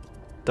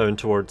down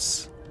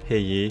towards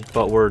Heiyi,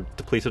 but we're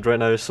depleted right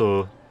now,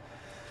 so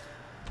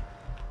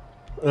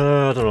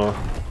I don't know.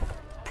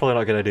 Probably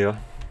not a good idea.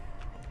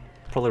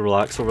 Probably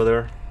relax over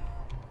there.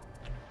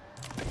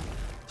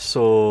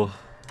 So,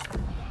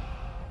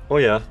 oh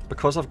yeah,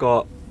 because I've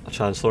got a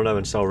Chancellor now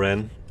in Cao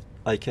Ren,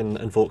 I can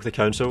invoke the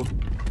Council.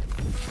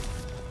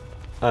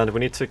 And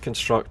we need to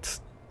construct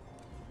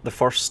the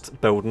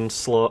first building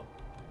slot,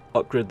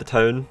 upgrade the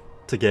town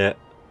to get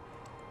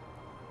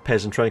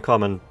peasantry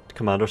income and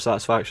commander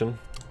satisfaction.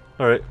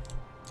 Alright.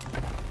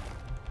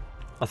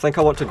 I think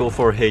I want to go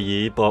for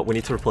Heiyi, but we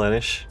need to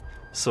replenish,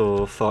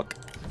 so fuck.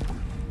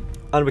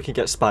 And we can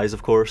get spies,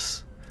 of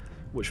course,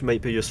 which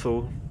might be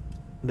useful.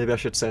 Maybe I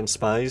should send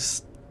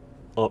spies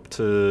up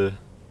to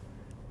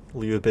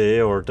Liu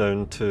Bei or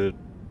down to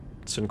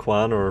Sun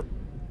Quan or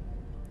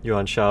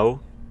Yuan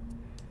Shao.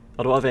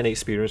 I don't have any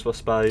experience with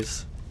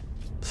spies,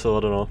 so I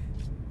don't know.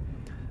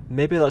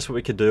 Maybe that's what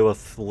we could do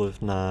with Lu.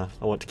 Nah,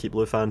 I want to keep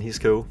Lu Fan, he's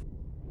cool.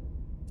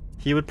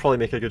 He would probably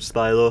make a good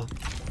spy though.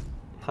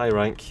 High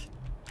rank.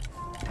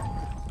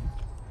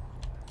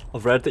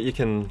 I've read that you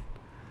can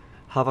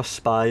have a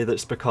spy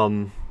that's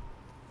become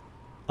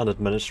an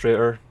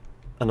administrator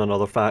in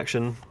another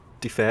faction,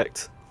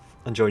 defect,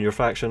 and join your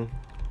faction.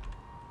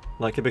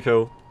 That could be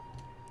cool.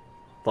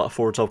 That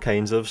affords all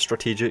kinds of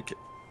strategic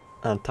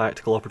and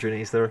tactical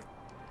opportunities there.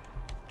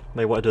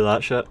 Might want to do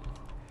that shit.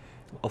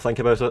 I'll think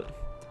about it.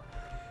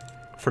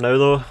 For now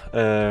though,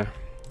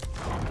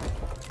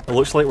 it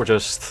looks like we're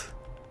just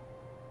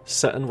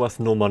sitting with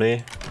no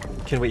money.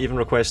 Can we even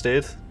request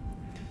aid?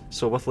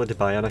 So with Lady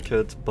Bayan I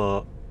could,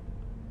 but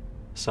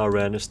Cao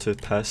Ren is too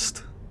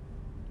pissed.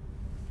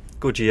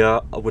 Guo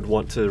Jia I would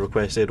want to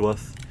request aid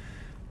with.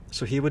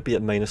 So he would be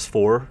at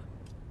 -4.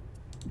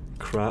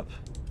 Crap.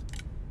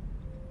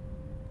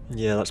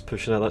 Yeah, that's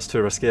pushing it, that's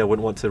too risky, I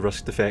wouldn't want to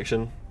risk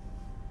defection.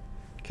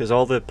 Because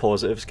all the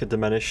positives could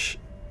diminish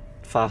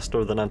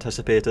faster than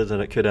anticipated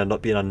and it could end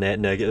up being a net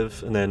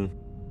negative and then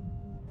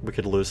we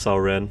could lose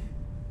Cao Ren.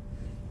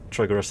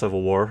 Trigger a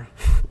civil war.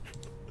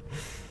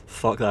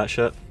 Fuck that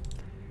shit.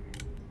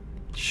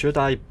 Should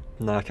I?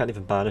 Nah, I can't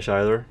even banish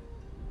either.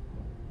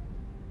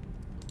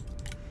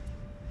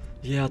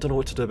 Yeah, I don't know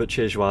what to do about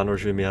Che Zhuan or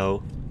Zhu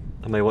Miao.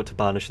 I might want to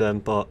banish them,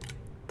 but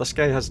this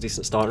guy has a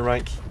decent starting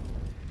rank.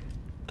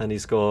 And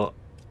he's got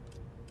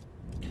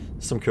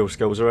some cool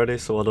skills already,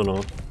 so I don't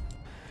know.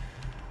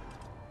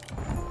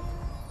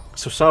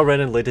 So Cao Ren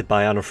and Lady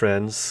Bayan are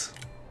friends.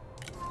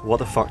 What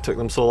the fuck took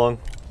them so long?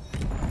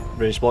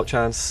 Range block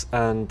chance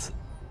and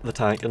the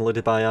tank and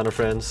Lady Bayan are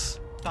friends.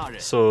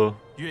 So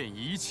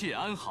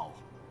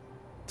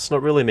it's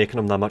not really making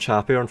them that much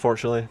happier,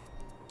 unfortunately.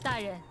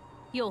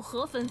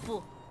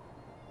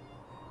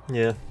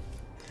 Yeah.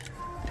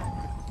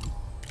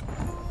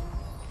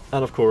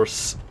 And of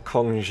course,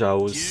 Kong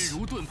Zhou's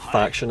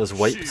faction is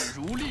wiped.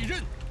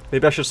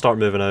 Maybe I should start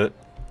moving out.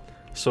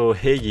 So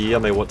Heiyi I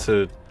might want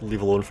to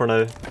leave alone for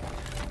now.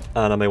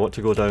 And I might want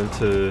to go down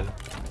to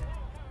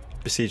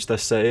besiege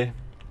this city.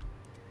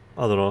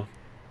 I don't know.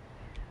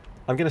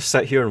 I'm gonna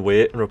sit here and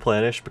wait and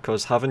replenish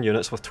because having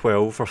units with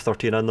 12 or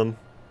 13 in them,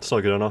 it's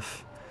not good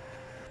enough.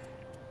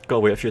 Gotta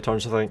wait a few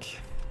turns I think.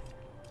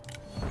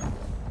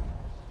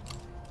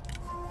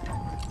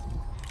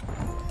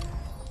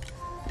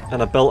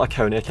 And I built a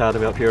county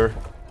academy up here,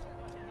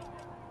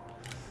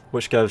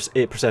 which gives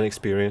 8%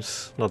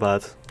 experience, not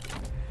bad.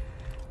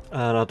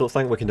 And I don't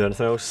think we can do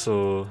anything else,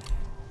 so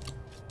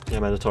yeah,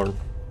 I'm in a turn.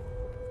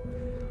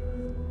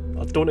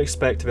 I don't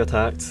expect to be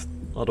attacked.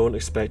 I don't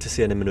expect to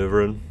see any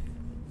manoeuvring.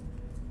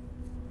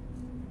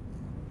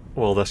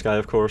 Well, this guy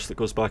of course that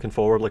goes back and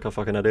forward like a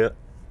fucking idiot.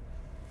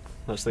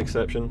 That's the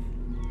exception.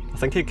 I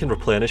think he can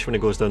replenish when he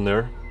goes down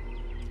there.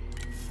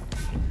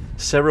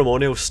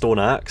 Ceremonial stone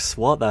axe?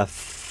 What the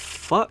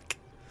fuck?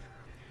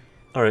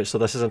 Alright, so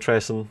this is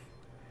interesting.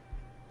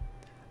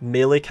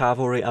 Melee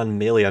cavalry and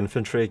melee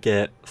infantry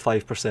get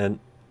 5%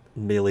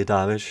 melee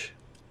damage.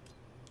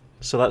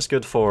 So that's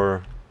good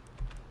for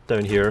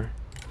down here.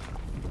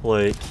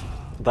 Like,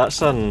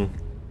 that's an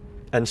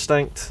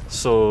instinct,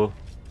 so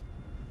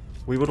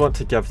we would want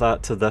to give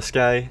that to this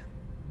guy.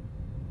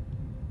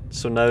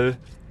 So now,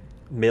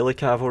 melee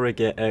cavalry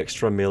get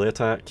extra melee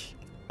attack,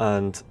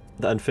 and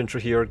the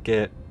infantry here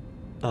get...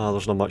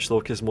 there's not much though,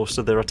 because most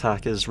of their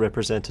attack is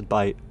represented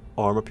by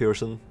armor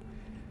piercing.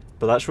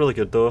 But that's really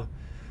good though.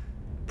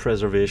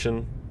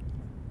 Preservation.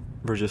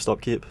 Reduced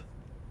upkeep.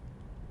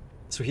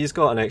 So he's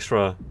got an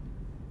extra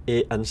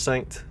 8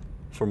 instinct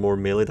for more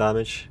melee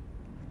damage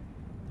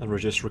and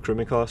reduced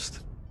recruitment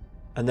cost.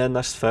 And then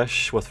this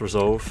fish with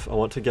resolve, I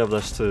want to give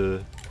this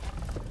to...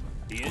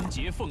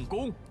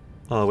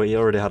 Oh wait, he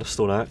already had a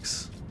stone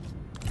axe.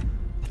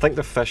 I think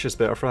the fish is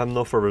better for him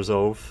though for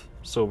resolve,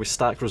 so we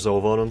stack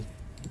resolve on him.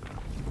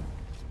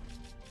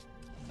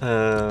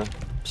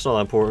 It's not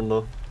that important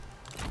though.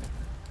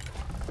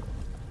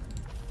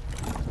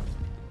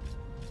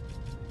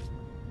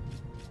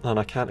 And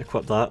I can't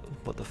equip that.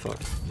 What the fuck?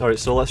 Alright,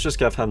 so let's just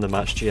give him the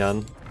match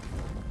Jian.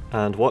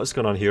 And what is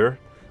going on here?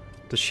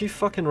 Does she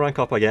fucking rank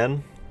up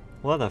again?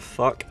 What the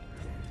fuck?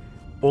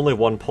 Only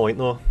 1 point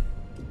though.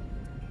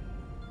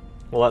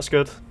 Well, that's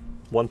good.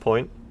 1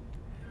 point.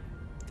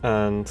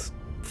 And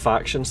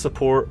faction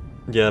support.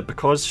 Yeah,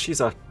 because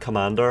she's a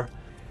commander,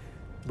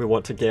 we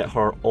want to get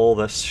her all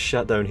this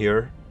shit down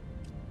here.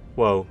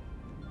 Whoa.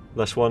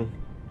 This one.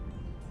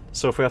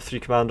 So if we have 3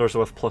 commanders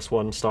with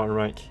 +1 starting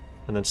rank,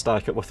 and then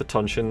stack it with the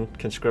Tunshin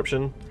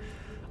conscription.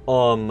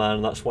 Oh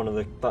man, that's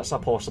a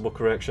possible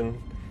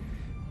correction.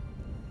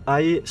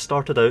 I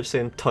started out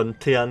saying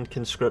Tuntian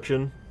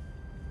conscription,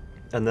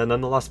 and then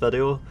in the last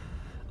video,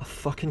 I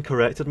fucking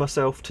corrected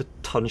myself to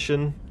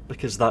Tunshin,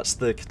 because that's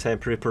the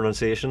contemporary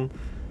pronunciation.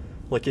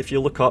 Like, if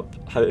you look up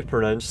how to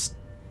pronounce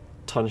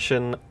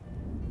Tunshin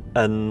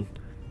in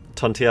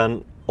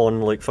Tuntian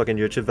on like fucking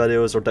YouTube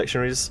videos or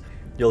dictionaries,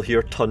 you'll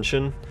hear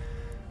Tunshin,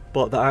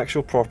 but the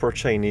actual proper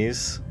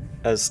Chinese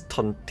is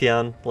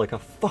Tuntian. Like, I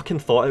fucking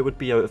thought it would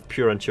be out of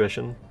pure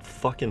intuition.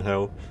 Fucking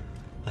hell.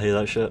 I hate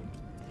that shit.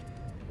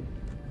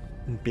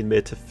 Being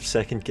made to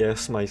second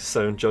guess my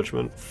sound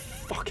judgment.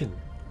 Fucking.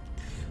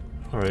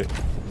 Alright.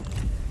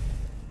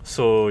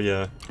 So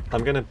yeah,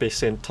 I'm gonna be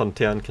saying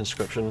Tuntian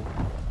conscription.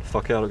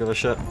 Fuck it, I don't give a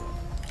shit.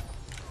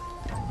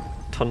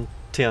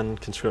 Tuntian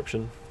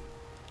conscription.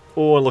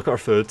 Oh, and look at our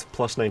food.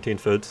 +19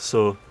 food,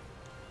 so...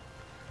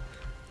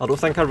 I don't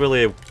think I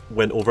really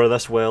went over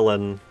this well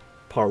in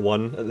part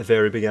 1 at the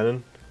very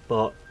beginning,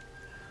 but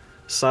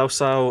Cao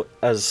Cao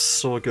is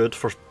so good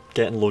for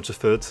getting loads of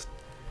food.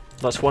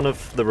 That's one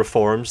of the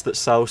reforms that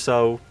Cao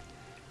Cao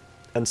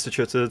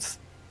instituted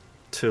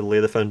to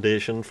lay the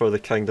foundation for the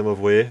Kingdom of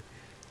Wei.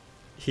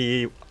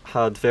 He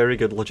had very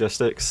good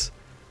logistics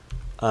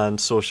and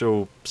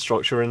social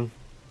structuring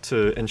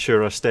to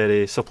ensure a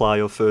steady supply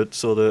of food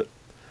so that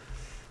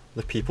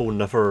the people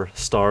never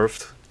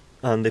starved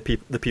and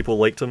the people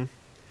liked him.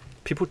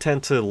 People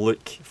tend to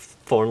look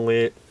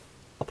fondly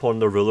upon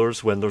their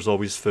rulers when there's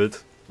always food,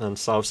 and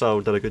Cao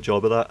Cao did a good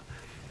job of that.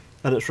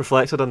 And it's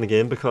reflected in the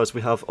game because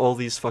we have all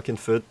these fucking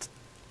food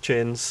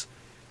chains,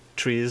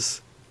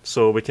 trees,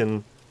 so we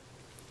can...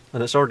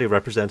 And it's already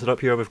represented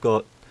up here. We've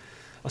got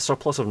a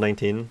surplus of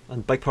 19,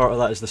 and big part of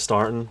that is the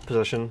starting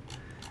position.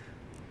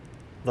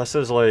 This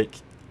is like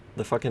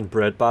the fucking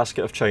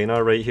breadbasket of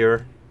China right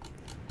here.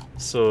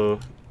 So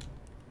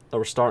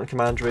our starting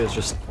commandery is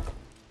just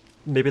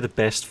maybe the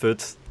best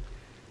food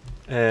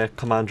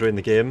commandery in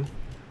the game.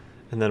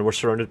 And then we're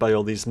surrounded by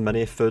all these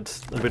mini food,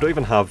 and we don't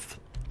even have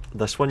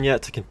this one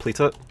yet to complete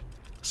it.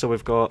 So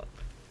we've got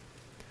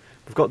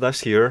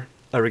this here,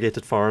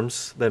 irrigated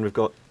farms, then we've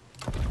got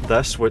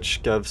this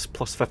which gives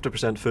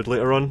 +50% food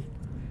later on,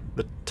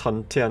 the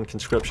Tuntian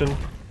conscription,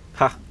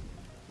 ha!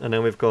 And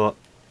then we've got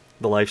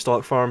the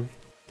livestock farm,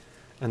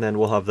 and then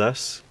we'll have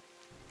this,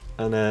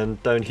 and then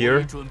down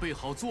here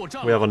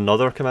we have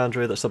another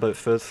commandery that's about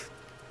food.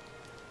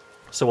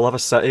 So we'll have a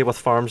city with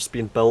farms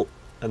being built,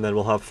 and then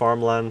we'll have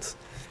farmland,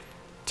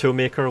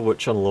 toolmaker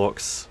which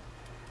unlocks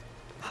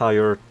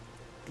higher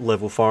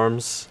level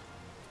farms,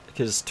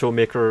 because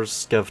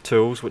toolmakers give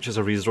tools, which is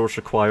a resource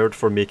required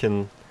for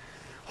making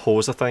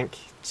hoes, I think.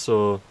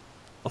 So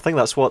I think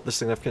that's what the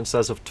significance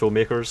is of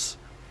toolmakers.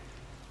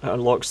 It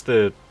unlocks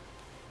the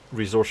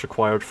resource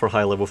required for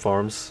high level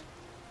farms.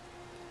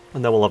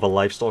 And then we'll have a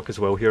livestock as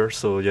well here,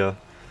 so yeah,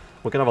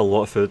 we're gonna have a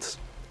lot of food,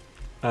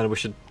 and we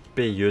should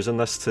be using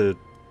this to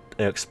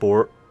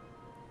export.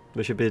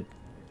 We should be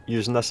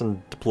using this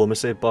in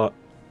diplomacy, but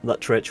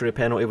that treachery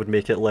penalty would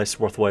make it less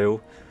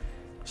worthwhile.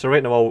 So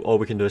right now all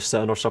we can do is sit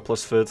on our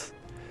surplus food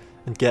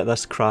and get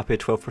this crappy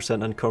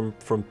 12% income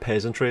from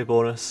peasantry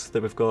bonus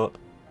that we've got.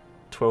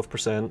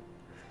 12%.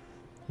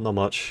 Not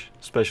much,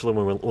 especially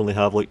when we only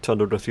have like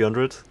 200 or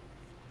 300.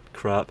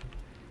 Crap.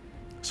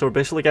 So we're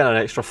basically getting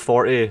an extra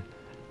 40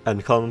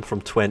 income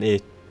from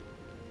 20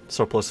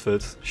 surplus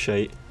food.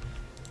 Shite.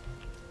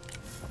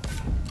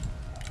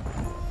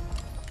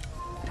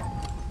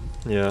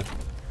 Yeah.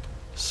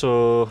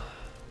 So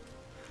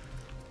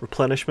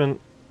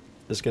replenishment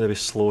is going to be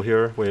slow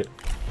here. Wait.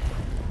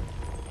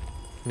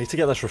 I need to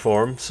get this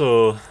reform.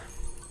 So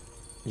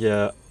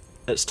yeah,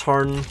 it's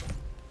turn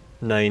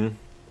 9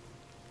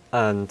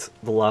 and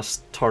the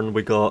last turn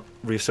we got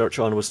research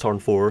on was turn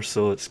 4,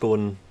 so it's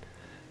going...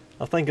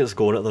 I think it's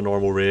going at the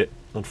normal rate,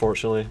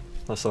 unfortunately.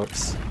 That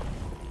sucks.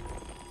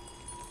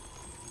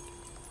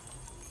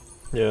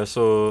 Yeah,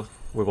 so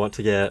we want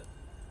to get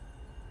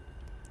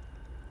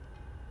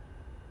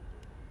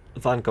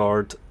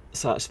Vanguard,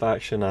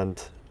 Satisfaction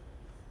and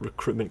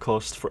recruitment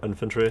cost for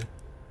infantry.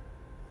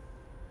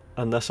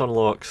 And this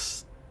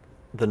unlocks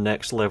the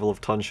next level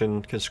of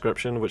Tunshin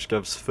conscription, which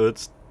gives food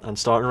and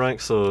starting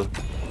rank, so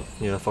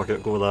yeah, fuck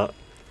it, go with that.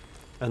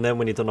 And then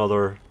we need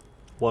another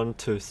 1,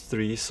 2,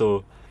 3,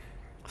 so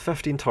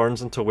 15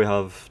 turns until we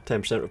have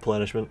 10%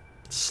 replenishment.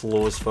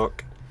 Slow as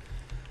fuck.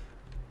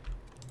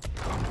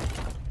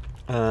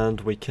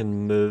 And we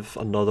can move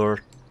another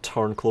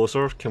turn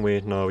closer. Can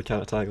we? No, we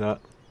can't attack that.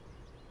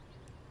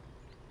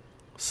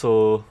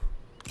 So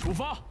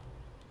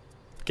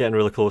get getting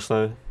really close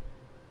now.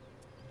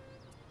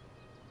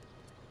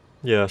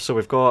 Yeah, so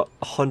we've got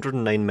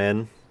 109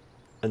 men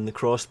in the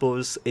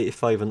crossbows,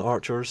 85 in the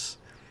archers,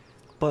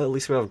 but at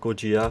least we have Guo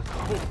Jia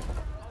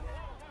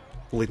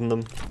leading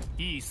them.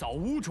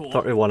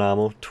 31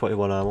 ammo,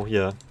 21 ammo,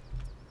 yeah.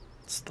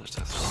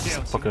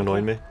 That's fucking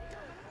annoying me.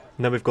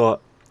 And then we've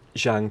got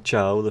Zhang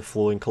Chao, the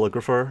flowing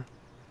calligrapher,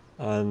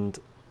 and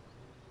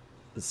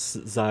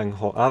Zhang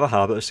Hong. I have a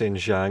habit of saying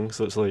Zhang,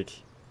 so it's like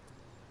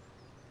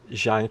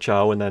Zhang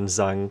Chao and then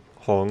Zhang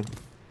Hong.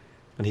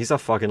 And he's a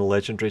fucking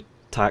legendary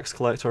tax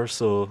collector,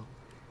 so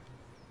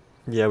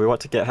yeah, we want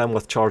to get him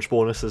with charge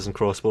bonuses and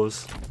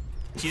crossbows.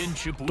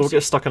 Don't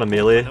get stuck in a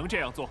melee.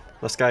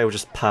 This guy will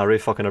just parry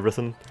fucking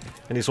everything.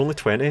 And he's only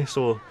 20,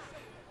 so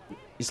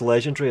he's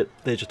legendary at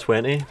the age of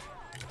 20.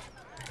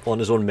 On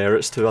his own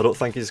merits too. I don't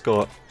think he's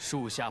got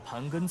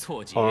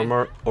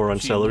armour or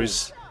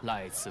ancillaries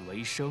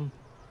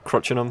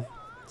crutching him.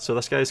 So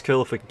this guy's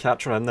cool. If we can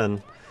capture him,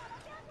 then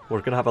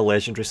we're gonna have a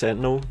legendary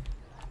sentinel.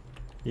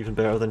 Even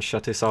better than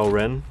shitty Cao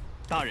Ren.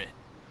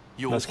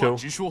 That's cool.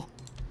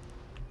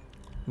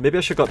 Maybe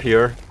I should go up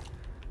here.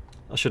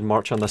 I should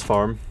march on this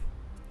farm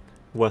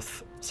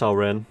with Cao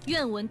Ren.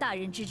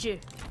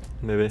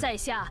 Maybe.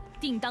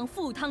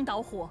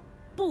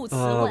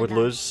 I would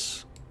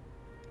lose.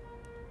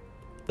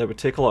 It would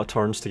take a lot of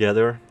turns to get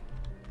there.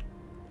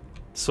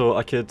 So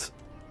I could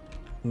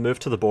move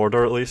to the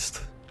border at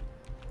least.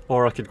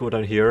 Or I could go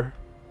down here.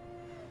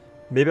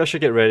 Maybe I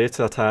should get ready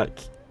to attack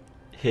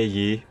He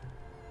Yi.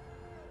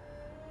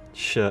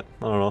 Shit,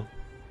 I don't know.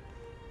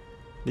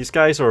 These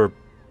guys are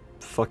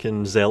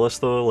fucking zealous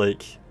though,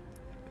 like,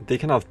 they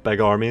can have big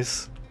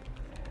armies.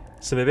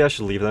 So maybe I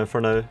should leave them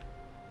for now.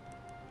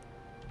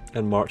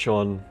 And march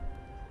on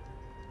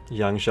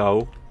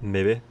Yangzhou,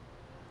 maybe. I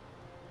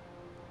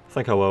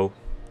think I will.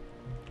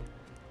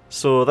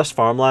 So this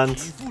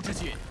farmland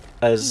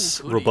is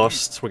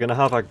robust. We're gonna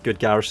have a good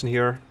garrison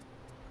here.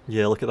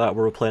 Yeah, look at that,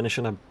 we're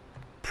replenishing a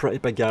pretty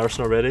big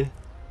garrison already.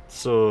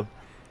 So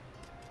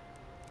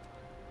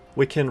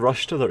we can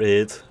rush to their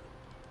aid.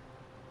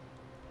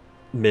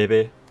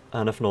 Maybe.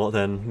 And if not,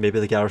 then maybe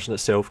the garrison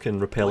itself can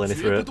repel any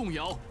threat.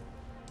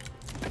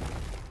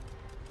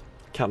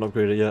 Can't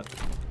upgrade it yet.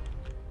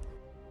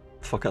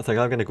 Fuck it, I think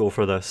I'm gonna go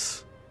for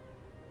this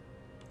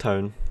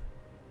town.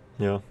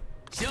 Yeah.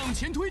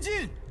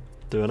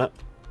 Doing it.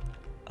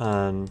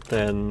 And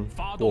then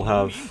we'll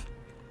have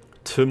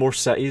 2 more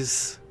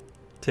cities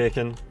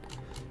taken.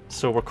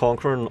 So we're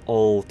conquering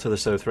all to the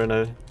south right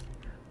now.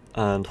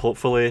 And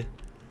hopefully,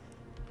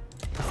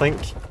 I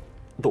think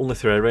the only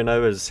threat right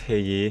now is He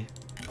Yi.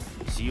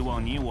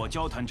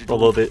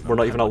 Although we're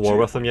not even at war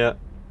with them yet.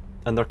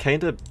 And they're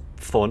kind of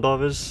fond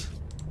of us.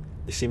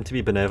 They seem to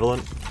be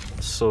benevolent.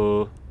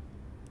 So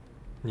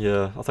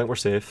yeah, I think we're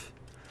safe.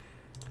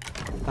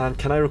 And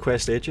can I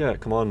request aid yet?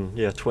 Come on,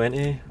 yeah,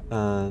 20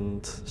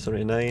 and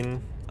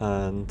 79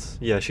 and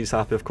yeah, she's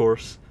happy of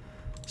course.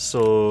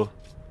 So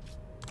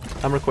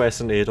I'm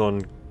requesting aid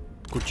on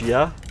Guo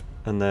Jia,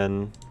 and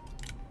then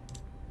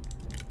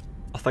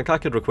I think I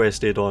could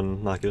request aid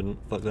on, nah I couldn't,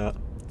 fuck that.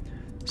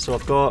 So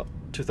I've got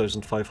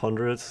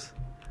 2,500.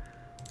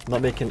 I'm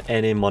not making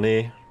any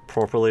money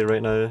properly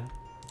right now.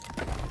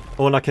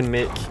 Oh, and I can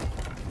make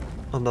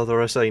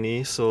another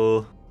assignee,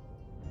 so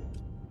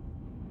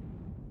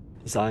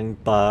Zhang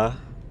Ba.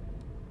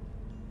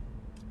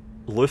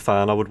 Lu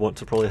Fan I would want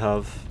to probably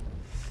have.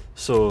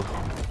 So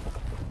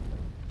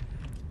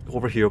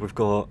over here we've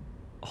got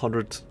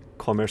 100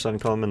 commerce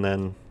income, and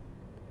then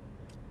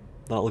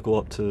that'll go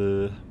up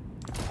to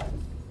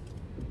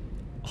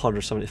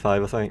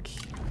 175 I think.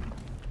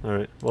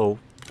 Alright, well,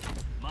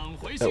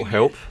 it'll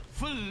help.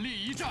 And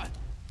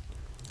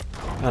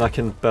I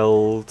can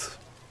build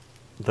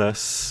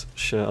this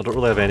shit. I don't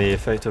really have any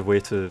effective way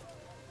to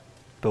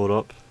build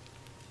up.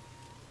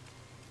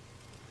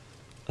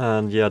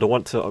 And yeah, I don't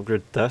want to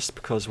upgrade this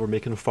because we're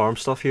making farm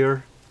stuff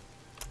here.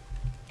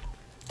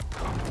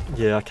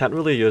 Yeah, I can't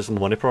really use the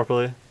money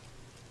properly.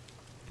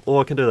 Oh,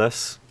 I can do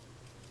this.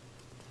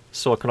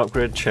 So I can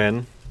upgrade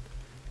Chen.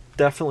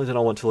 Definitely do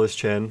not want to lose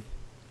Chen.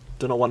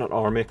 Do not want an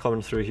army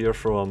coming through here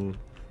from...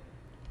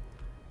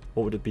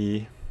 what would it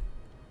be?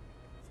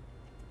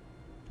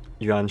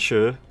 Yuan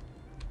Shu?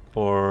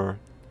 Or...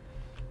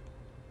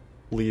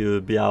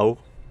 Liu Biao?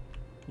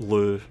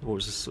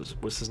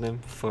 What's his name?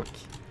 Fuck.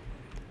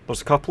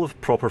 There's a couple of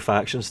proper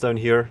factions down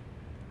here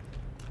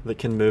that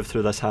can move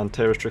through this Han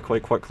territory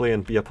quite quickly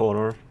and be on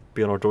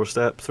our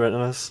doorstep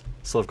threatening us.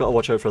 So I've got to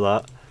watch out for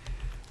that.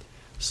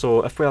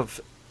 So if we have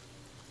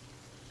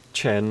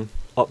Chen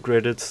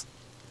upgraded,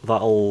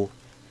 that'll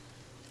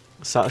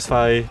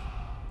satisfy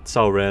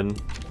Cao Ren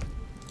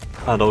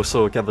and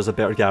also give us a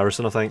better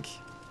garrison I think.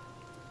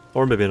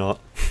 Or maybe not.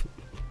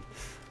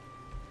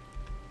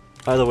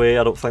 Either way,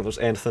 I don't think there's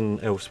anything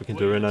else we can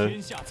do right now.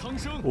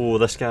 Oh,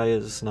 this guy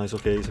is... nice,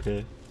 okay, he's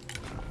okay.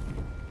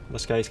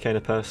 This guy's kind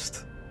of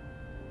pissed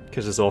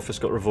because his office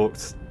got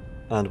revoked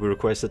and we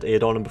requested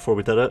aid on him before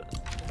we did it.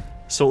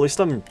 So at least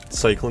I'm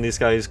cycling these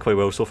guys quite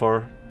well so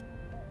far.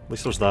 At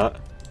least there's that.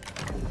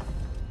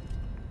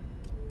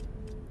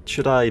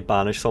 Should I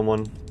banish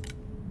someone?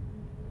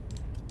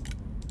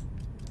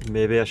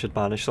 Maybe I should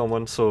banish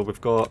someone. So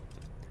we've got...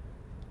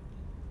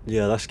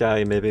 Yeah, this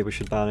guy maybe we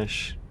should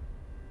banish.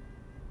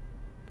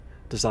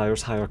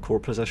 Desires higher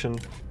court position.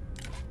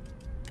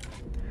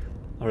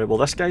 Alright, well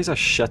this guy's a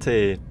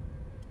shitty...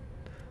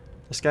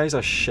 This guy's a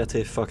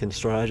shitty fucking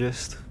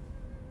strategist.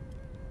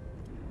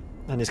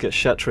 And he's got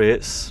shit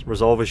traits.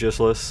 Resolve is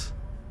useless.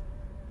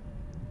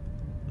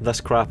 This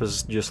crap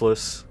is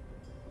useless.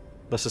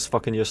 This is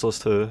fucking useless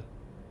too.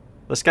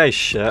 This guy's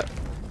shit.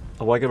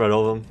 I want to get rid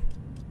of him.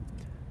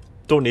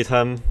 Don't need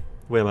him.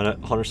 Wait a minute,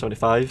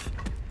 175?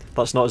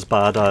 That's not as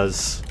bad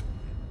as...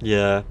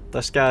 Yeah,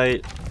 this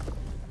guy...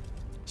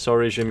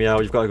 Sorry,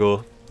 Miao, you've got to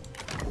go.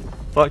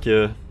 Fuck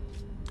you.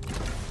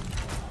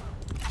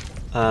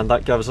 And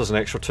that gives us an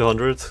extra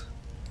 200.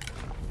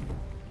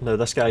 Now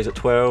this guy's at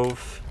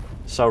 12.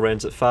 Cao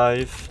Ren's at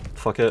 5.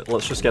 Fuck it,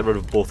 let's just get rid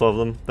of both of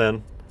them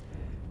then.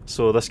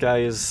 So this guy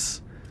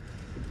is...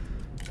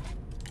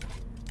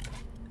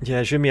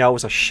 Yeah, Miao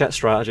was a shit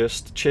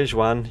strategist. Che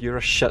Zhuan, you're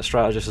a shit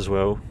strategist as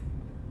well.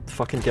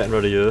 Fucking getting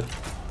rid of you.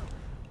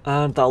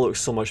 And that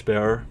looks so much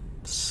better.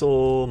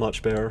 So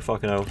much better,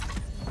 fucking hell.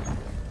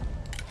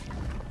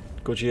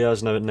 Guo Jia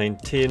is now at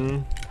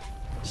 19.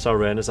 Cao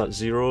Ren is at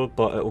 0,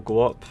 but it'll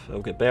go up,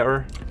 it'll get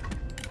better.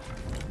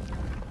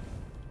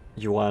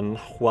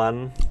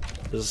 Huan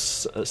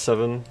is at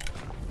 7.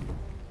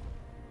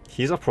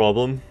 He's a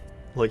problem.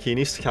 Like, he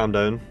needs to calm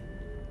down.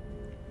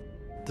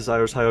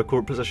 Desires higher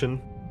court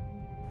position.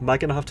 Am I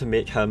gonna have to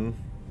make him?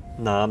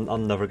 Nah,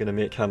 I'm never gonna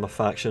make him a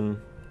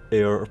faction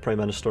heir or prime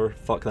minister.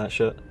 Fuck that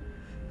shit.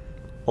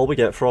 All we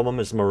get from him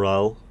is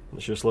morale.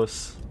 It's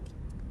useless.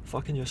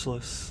 Fucking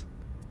useless.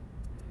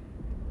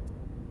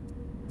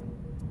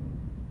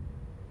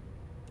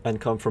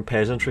 Income from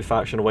peasantry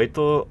faction wide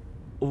though.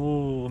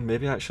 Ooh,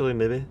 maybe actually,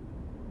 maybe.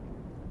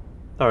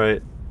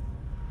 Alright.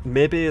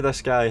 Maybe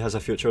this guy has a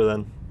future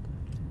then.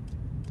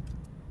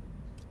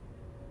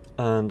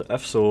 And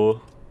if so,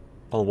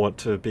 I'll want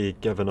to be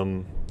giving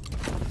him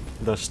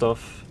this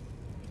stuff.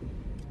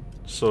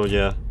 So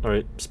yeah,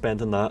 alright,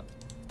 spending that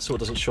so it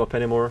doesn't show up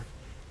anymore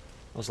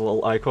as a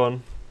little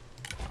icon.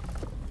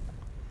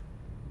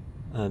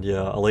 And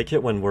yeah, I like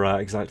it when we're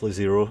at exactly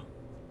 0.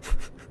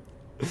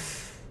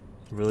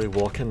 Really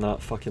walking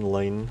that fucking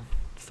line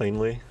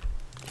finely.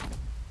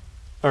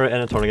 Alright,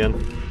 end of turn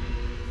again.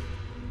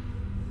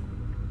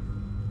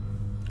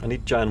 I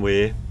need Dian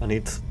Wei, I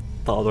need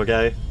the other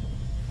guy.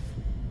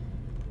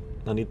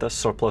 I need this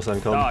surplus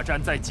income.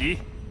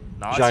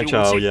 Zhang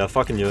Chao, yeah,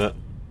 fucking knew it.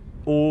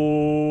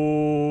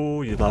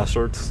 Oh, you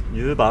bastards.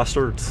 You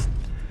bastards.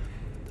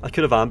 I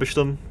could have ambushed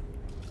him.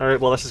 Alright,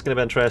 well this is going to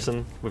be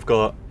interesting. We've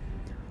got...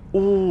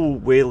 Ooh,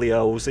 Wei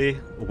Liaozi.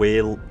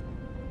 Wei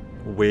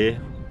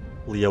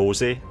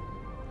Liaozi.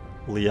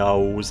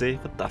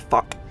 What the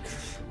fuck?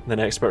 Then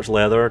expert's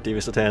leather,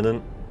 devious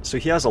attendant. So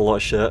he has a lot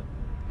of shit.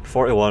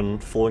 41,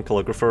 flowing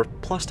calligrapher,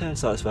 plus 10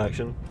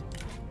 satisfaction.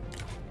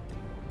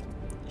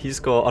 He's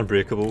got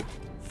unbreakable.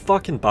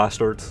 Fucking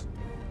bastard.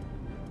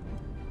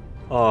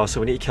 Oh, so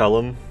we need to kill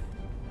him.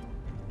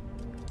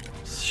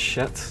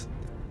 Shit.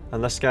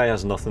 And this guy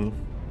has nothing.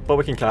 But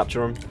we can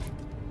capture him.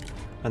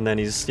 And then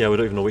he's... yeah, we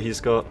don't even know what he's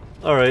got.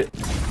 Alright.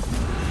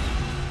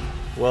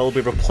 Well,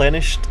 we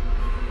replenished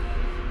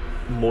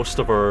most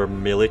of our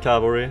melee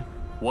cavalry.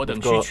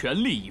 We've got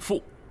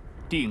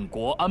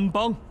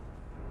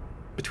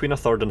between a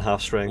third and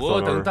half strength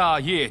on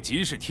our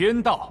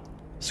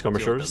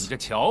skirmishers.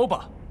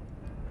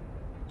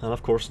 And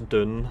of course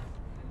Dun.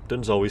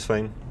 Dun's always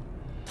fine.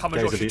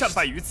 Guy's a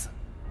beast.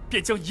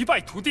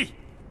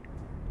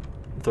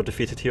 If they're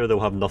defeated here, they'll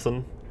have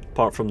nothing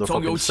apart from their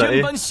fucking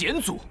city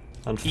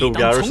and full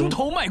garrison.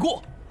 Alright,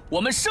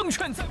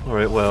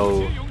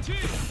 well...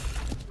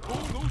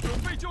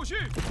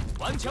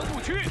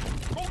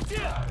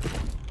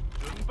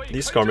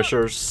 these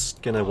skirmishers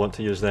gonna want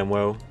to use them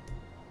well.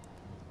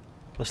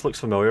 This looks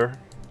familiar.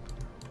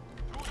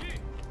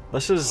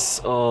 This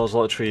is... oh, there's a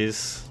lot of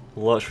trees. A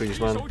lot of trees,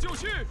 man.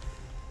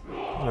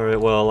 Alright,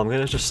 well, I'm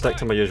gonna just stick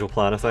to my usual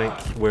plan, I think,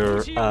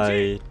 where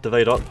I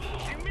divide up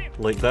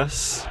like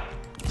this.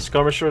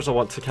 Skirmishers, I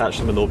want to catch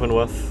them in the open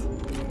with.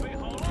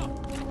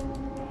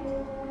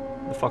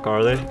 The fuck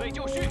are they?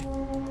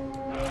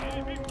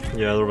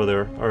 Yeah, they're over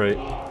there. Alright.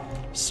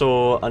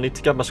 So, I need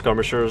to give my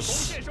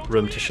skirmishers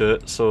room to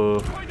shoot,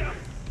 so...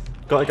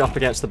 gotta go up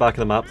against the back of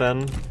the map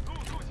then.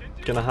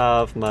 Gonna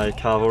have my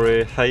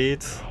cavalry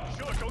hide.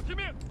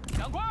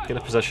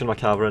 Gonna position my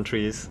cavalry in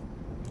trees.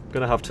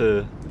 Gonna have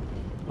to...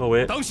 oh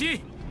wait.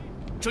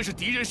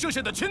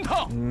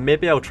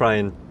 Maybe I'll try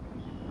and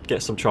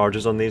get some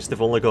charges on these.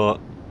 They've only got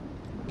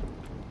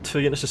 2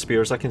 units of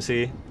spears I can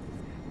see.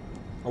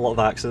 A lot of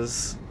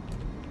axes.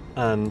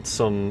 And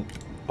some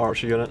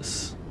archer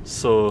units.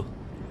 So...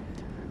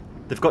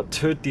 they've got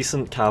 2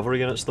 decent cavalry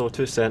units though,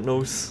 2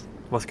 sentinels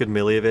with good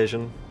melee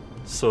evasion.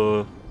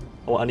 So...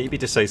 oh, I need to be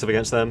decisive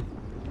against them.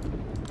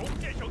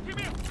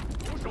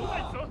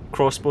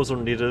 Crossbows are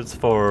needed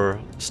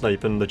for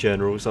sniping the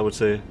generals, I would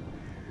say.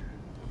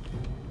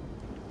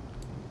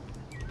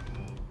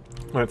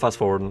 Alright, fast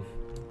forwarding.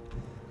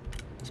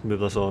 Let's move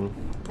this on.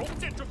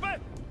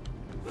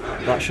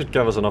 That should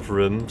give us enough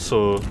room,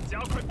 so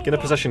get a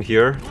position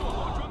here.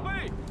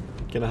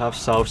 Gonna have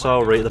Cao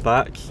Cao right at the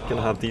back.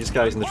 Gonna have these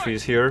guys in the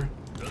trees here.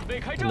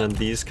 And then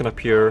these can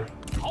appear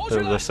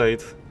over this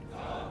side.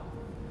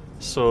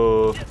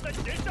 So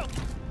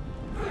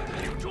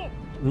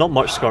not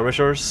much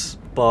skirmishers,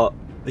 but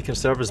they can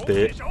serve as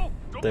bait,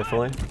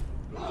 definitely.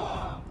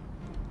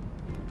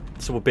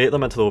 So we'll bait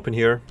them into the open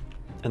here,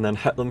 and then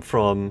hit them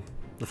from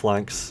the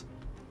flanks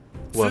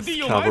with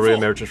cavalry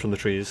emerging from the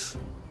trees.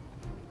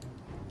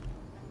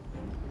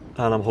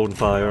 And I'm holding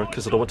fire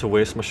because I don't want to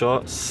waste my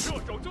shots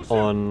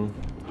on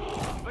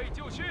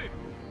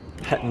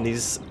hitting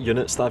these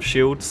units that have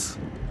shields.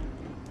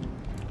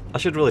 I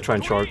should really try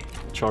and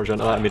charge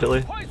into that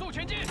immediately.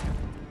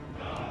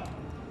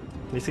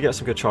 Need to get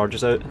some good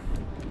charges out.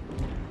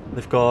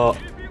 They've got...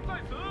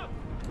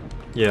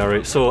 Yeah,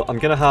 right, so I'm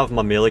gonna have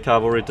my melee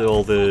cavalry do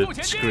all the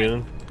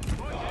screening.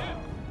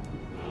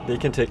 They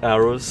can take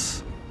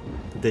arrows,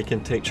 they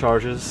can take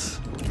charges,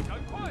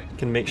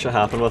 can make shit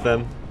happen with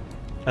them,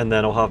 and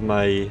then I'll have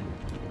my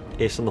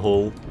ace in the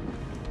hole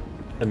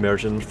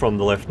emerging from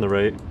the left and the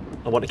right.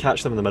 I want to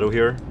catch them in the middle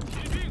here.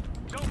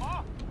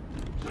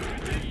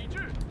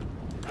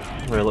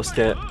 Alright, let's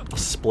get a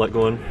split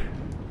going.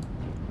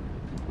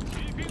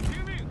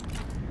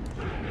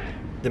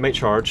 They might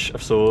charge,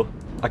 if so,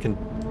 I can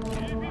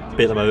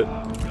bait them out.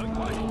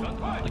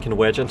 I can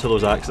wedge into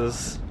those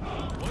axes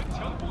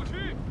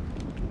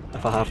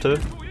if I have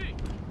to.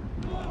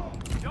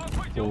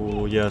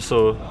 Oh yeah,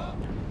 so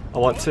I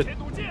want to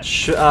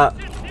shoot at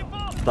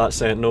that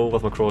sentinel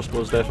with my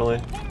crossbows, definitely.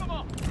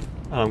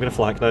 And I'm going to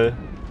flank now.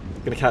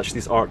 I'm going to catch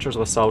these archers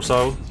with Cao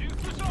Cao.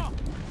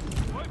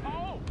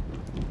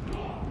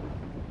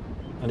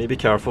 I need to be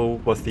careful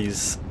with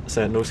these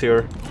sentinels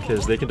here,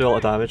 because they can do a lot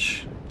of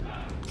damage.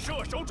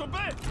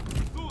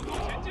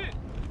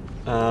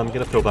 I'm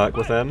going to pull back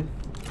with them.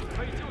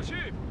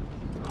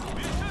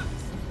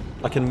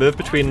 I can move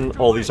between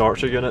all these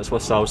archer units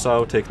with Cao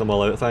Cao, take them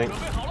all out I think.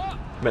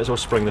 Might as well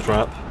spring the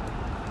trap.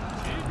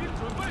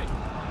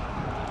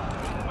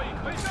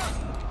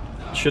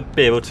 Should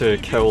be able to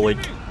kill like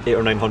 800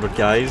 or 900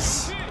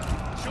 guys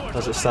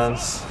as it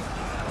stands.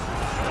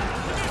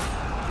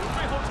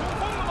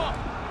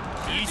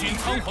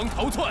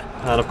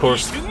 And of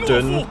course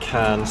Dun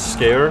can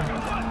scare.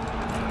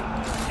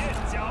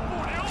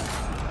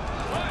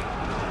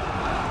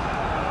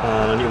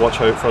 And I need to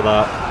watch out for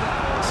that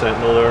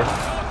sentinel there.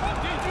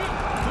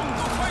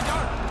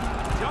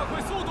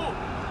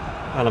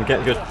 And I'm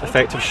getting good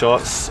effective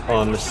shots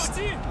on this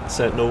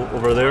sentinel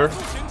over there.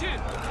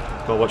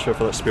 Gotta watch out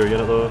for that spear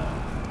unit though.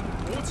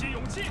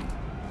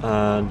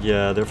 And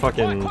yeah, they're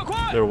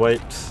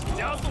wiped.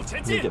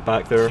 Need to get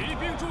back there.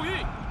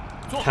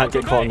 Can't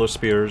get caught on those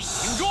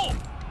spears.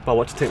 But I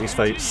want to take these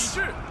fights.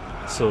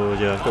 So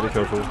yeah, gotta be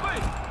careful.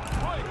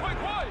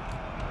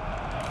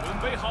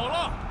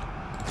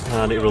 And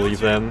I need to relieve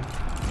them.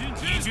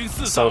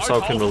 Cao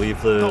Cao can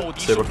relieve the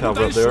saber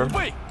cavalry up there.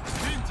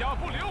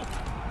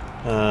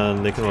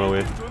 And they can run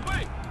away.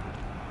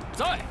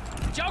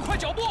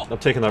 I'm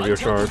taking that rear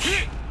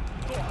charge.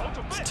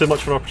 It's too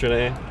much of an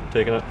opportunity. I'm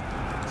taking it.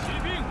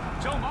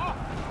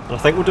 And I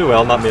think we'll do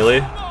well in that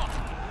melee.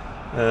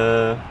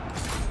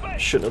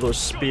 Shooting at those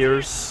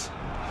spears.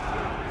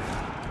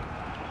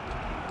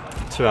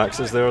 Two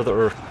axes there that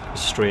are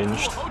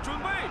estranged.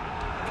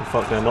 Can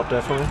fuck them up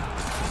definitely.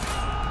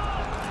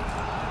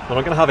 We're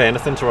not going to have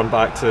anything to run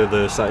back to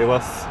the city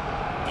with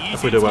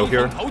if we do well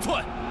here.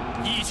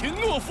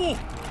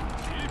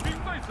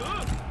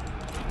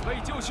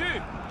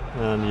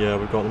 And yeah,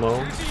 we've got them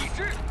all.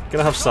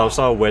 Gonna have Cao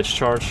Cao wedge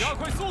charge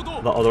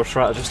the other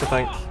strategist I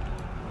think.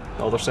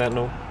 The other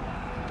sentinel.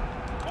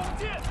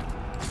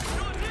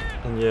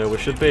 And yeah, we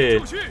should be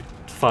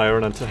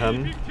firing into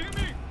him.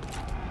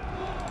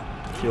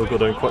 He'll go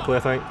down quickly I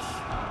think.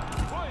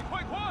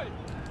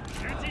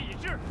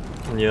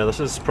 And yeah, this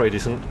is pretty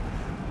decent.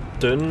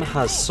 Dun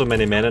has so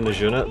many men in his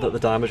unit that the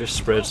damage is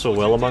spread so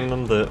well among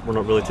them that we're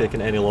not really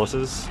taking any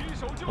losses.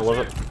 I love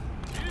it.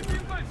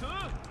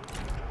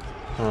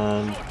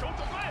 And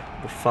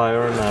we're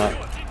firing at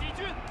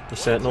the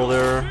sentinel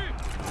there.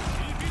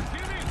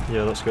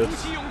 Yeah, that's good.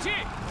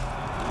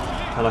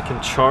 And I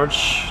can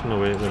charge. No,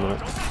 wait a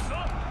minute.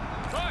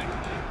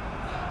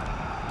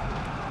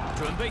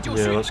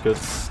 Yeah, that's good.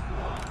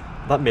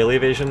 That melee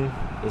evasion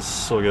is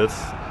so good.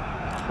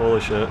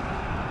 Holy shit.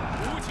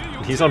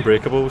 He's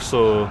unbreakable,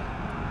 so...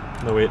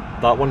 No wait,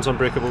 that one's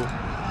unbreakable.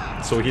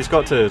 So he's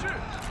got to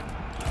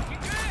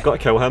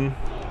kill him,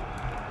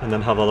 and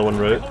then have the other one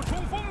rout.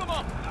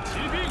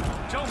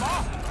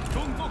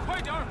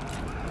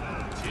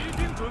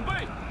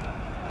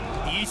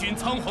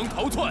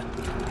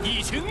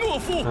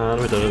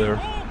 And we did it there.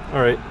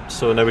 Alright,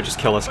 so now we just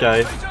kill this guy,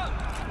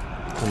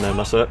 and then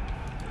that's it.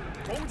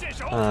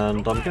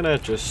 And I'm gonna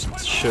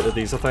just shoot at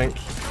these I think.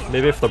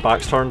 Maybe if their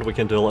back's turned we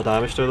can do a lot of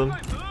damage to them.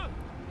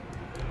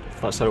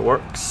 If that's how it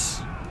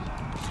works.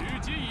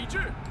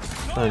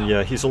 And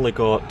yeah, he's only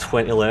got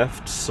 20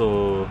 left,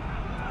 so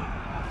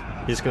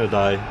He's gonna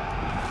die.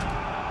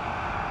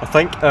 I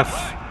think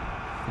if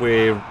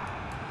we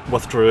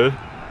withdrew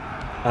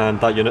and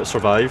that unit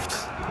survived,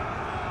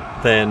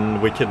 then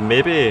we could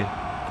maybe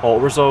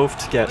auto-resolve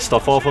to get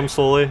stuff off him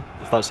slowly,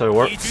 if that's how it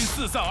works.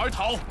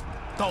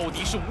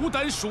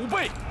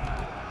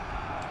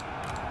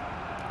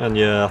 And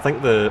yeah, I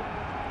think the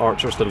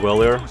archers did well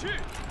there.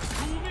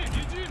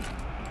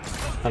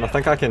 And I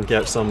think I can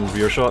get some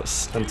rear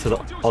shots into the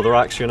other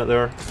axe unit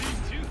there.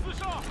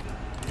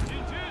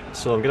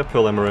 So I'm gonna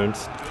pull them around,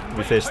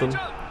 reface them.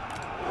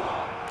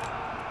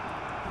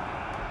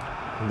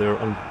 And they're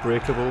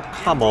unbreakable.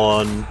 Come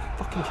on,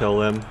 fucking kill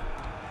them.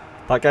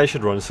 That guy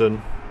should run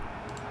soon.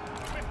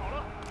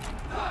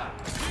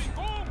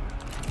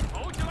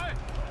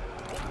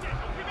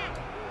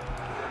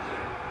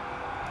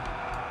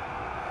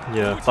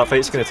 Yeah, that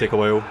fight's gonna take a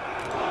while.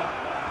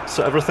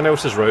 So everything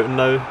else is routing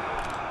now,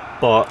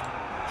 but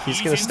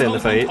he's gonna stay in the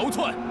fight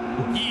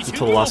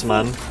until the last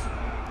man.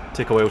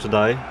 Take a while to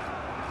die.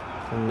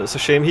 And it's a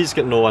shame he's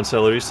got no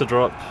ancillaries to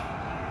drop,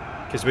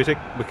 because we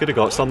could have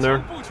got some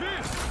there.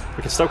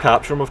 We can still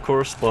capture him, of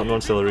course, but no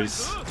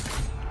ancillaries.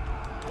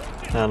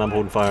 And I'm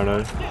holding fire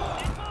now.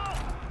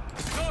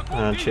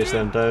 And chase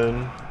them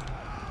down.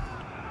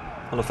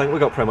 And I think we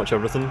got pretty much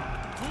everything.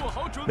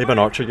 Maybe an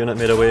archer unit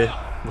made away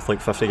with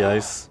like 50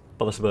 guys,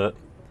 but that's about it.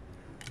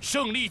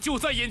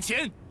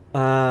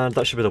 And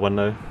that should be the win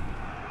now.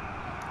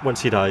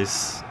 Once he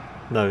dies.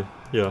 Now,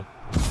 yeah.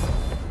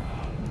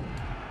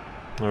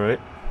 Alright.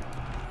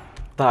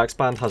 The axe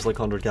band has like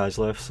 100 guys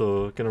left,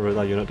 so gonna route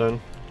that unit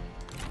down.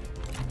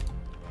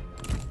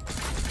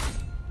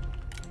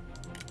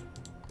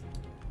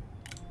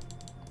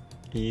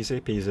 Easy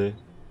peasy.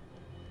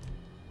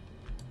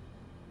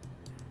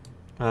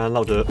 And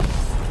that'll do it.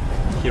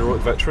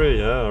 Heroic victory,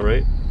 yeah,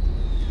 alright.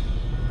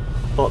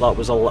 Thought that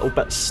was a little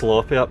bit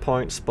sloppy at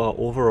points, but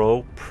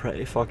overall,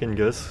 pretty fucking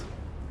good.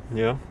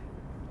 Yeah.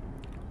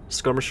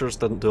 Skirmishers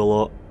didn't do a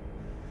lot.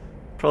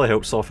 Probably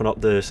helped soften up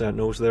the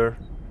sentinels there.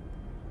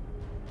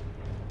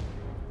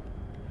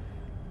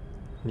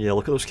 Yeah,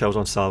 look at those kills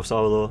on Cao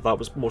Cao though. That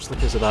was mostly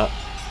because of that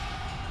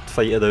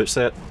fight at the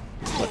outset.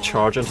 That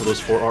charge into those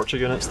 4 archer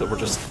units that were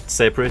just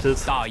separated.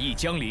 That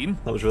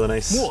was really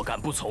nice.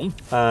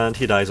 And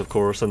he dies, of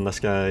course, and this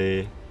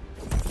guy...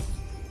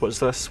 What is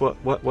this?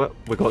 What?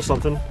 We got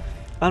something?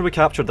 And we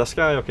captured this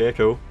guy, okay,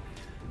 cool.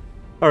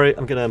 Alright,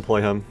 I'm gonna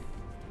employ him.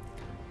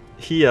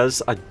 He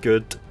is a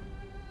good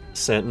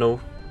sentinel.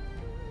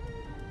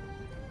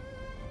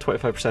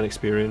 25%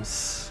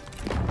 experience.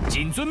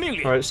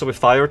 Alright, so we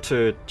fired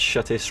 2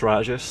 shitty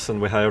strategists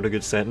and we hired a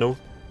good sentinel.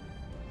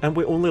 And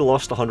we only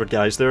lost 100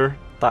 guys there.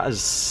 That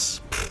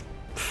is...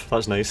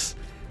 that's nice.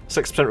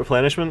 6%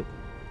 replenishment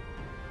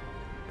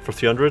for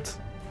 300.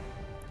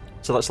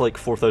 So that's like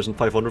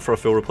 4,500 for a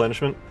full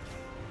replenishment.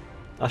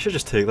 I should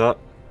just take that.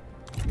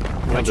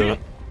 I'm doing it.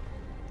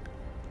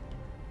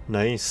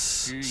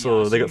 Nice.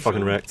 So they got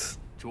fucking wrecked.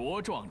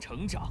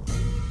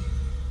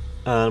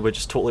 And we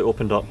just totally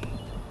opened up.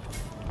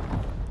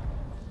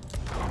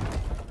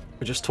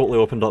 We just totally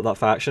opened up that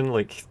faction.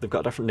 Like, they've got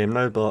a different name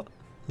now, but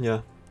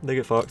yeah, they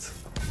get fucked.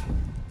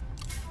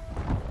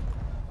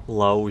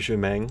 Lao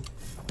Zhumeng.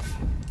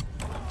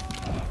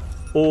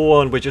 Oh,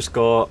 and we just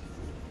got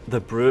the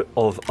brute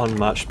of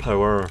unmatched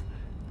power.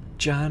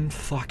 Dian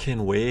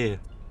fucking Wei,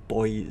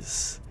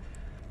 boys.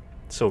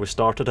 So we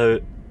started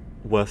out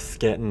with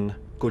getting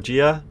Guo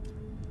Jia,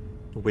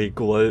 we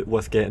go out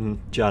with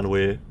getting Dian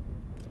Wei,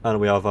 and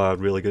we have a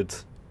really good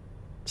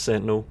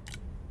sentinel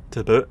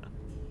to boot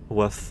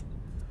with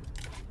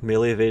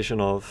melee evasion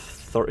of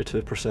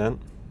 32%.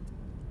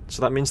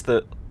 So that means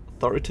that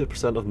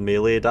 32% of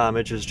melee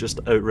damage is just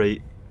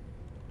outright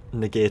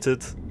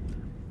negated.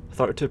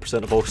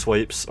 32% of all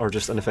swipes are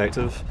just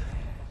ineffective.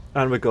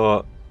 And we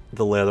got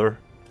the leather.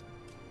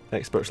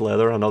 Expert's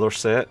leather, another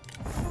set.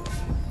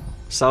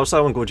 Cao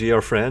Cao and Guo Jia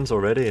are friends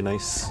already,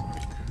 nice.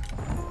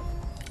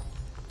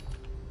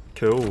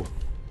 Cool.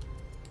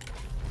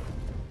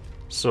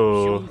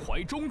 So...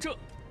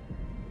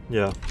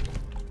 yeah,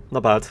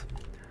 not bad.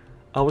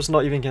 I was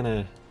not even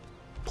gonna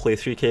play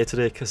 3k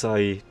today because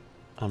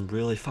I'm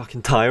really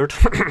fucking tired.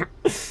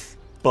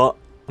 But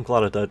I'm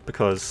glad I did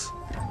because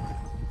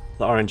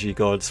the RNG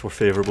gods were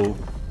favourable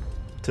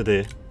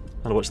today.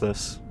 And what's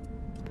this?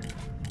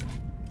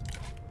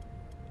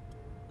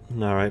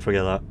 Alright,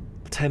 forget that.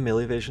 10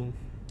 melee evasion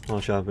on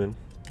a champion.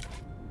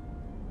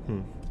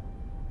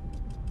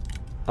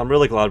 I'm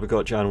really glad we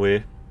got Dian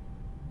Wei.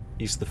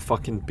 He's the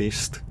fucking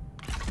beast.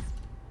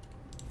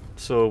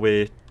 So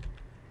we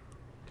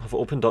have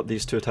opened up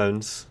these 2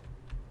 towns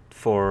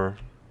for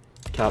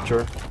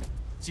capture.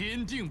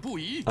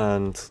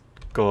 And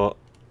got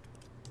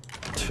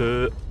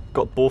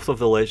both of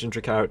the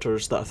legendary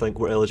characters that I think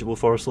we're eligible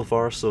for so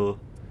far, so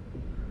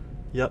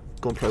yep,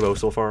 going pretty well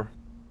so far.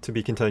 To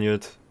be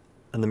continued.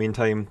 In the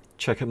meantime,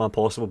 check out my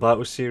Possible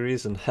Battles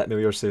series and hit me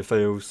with your save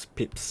files,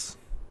 peeps.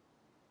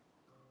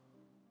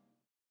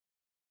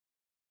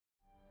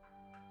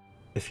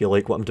 If you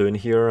like what I'm doing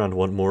here and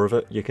want more of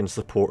it, you can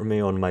support me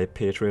on my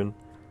Patreon.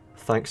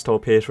 Thanks to all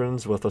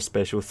patrons, with a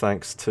special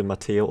thanks to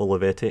Matteo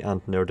Olivetti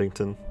and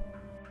Nerdington.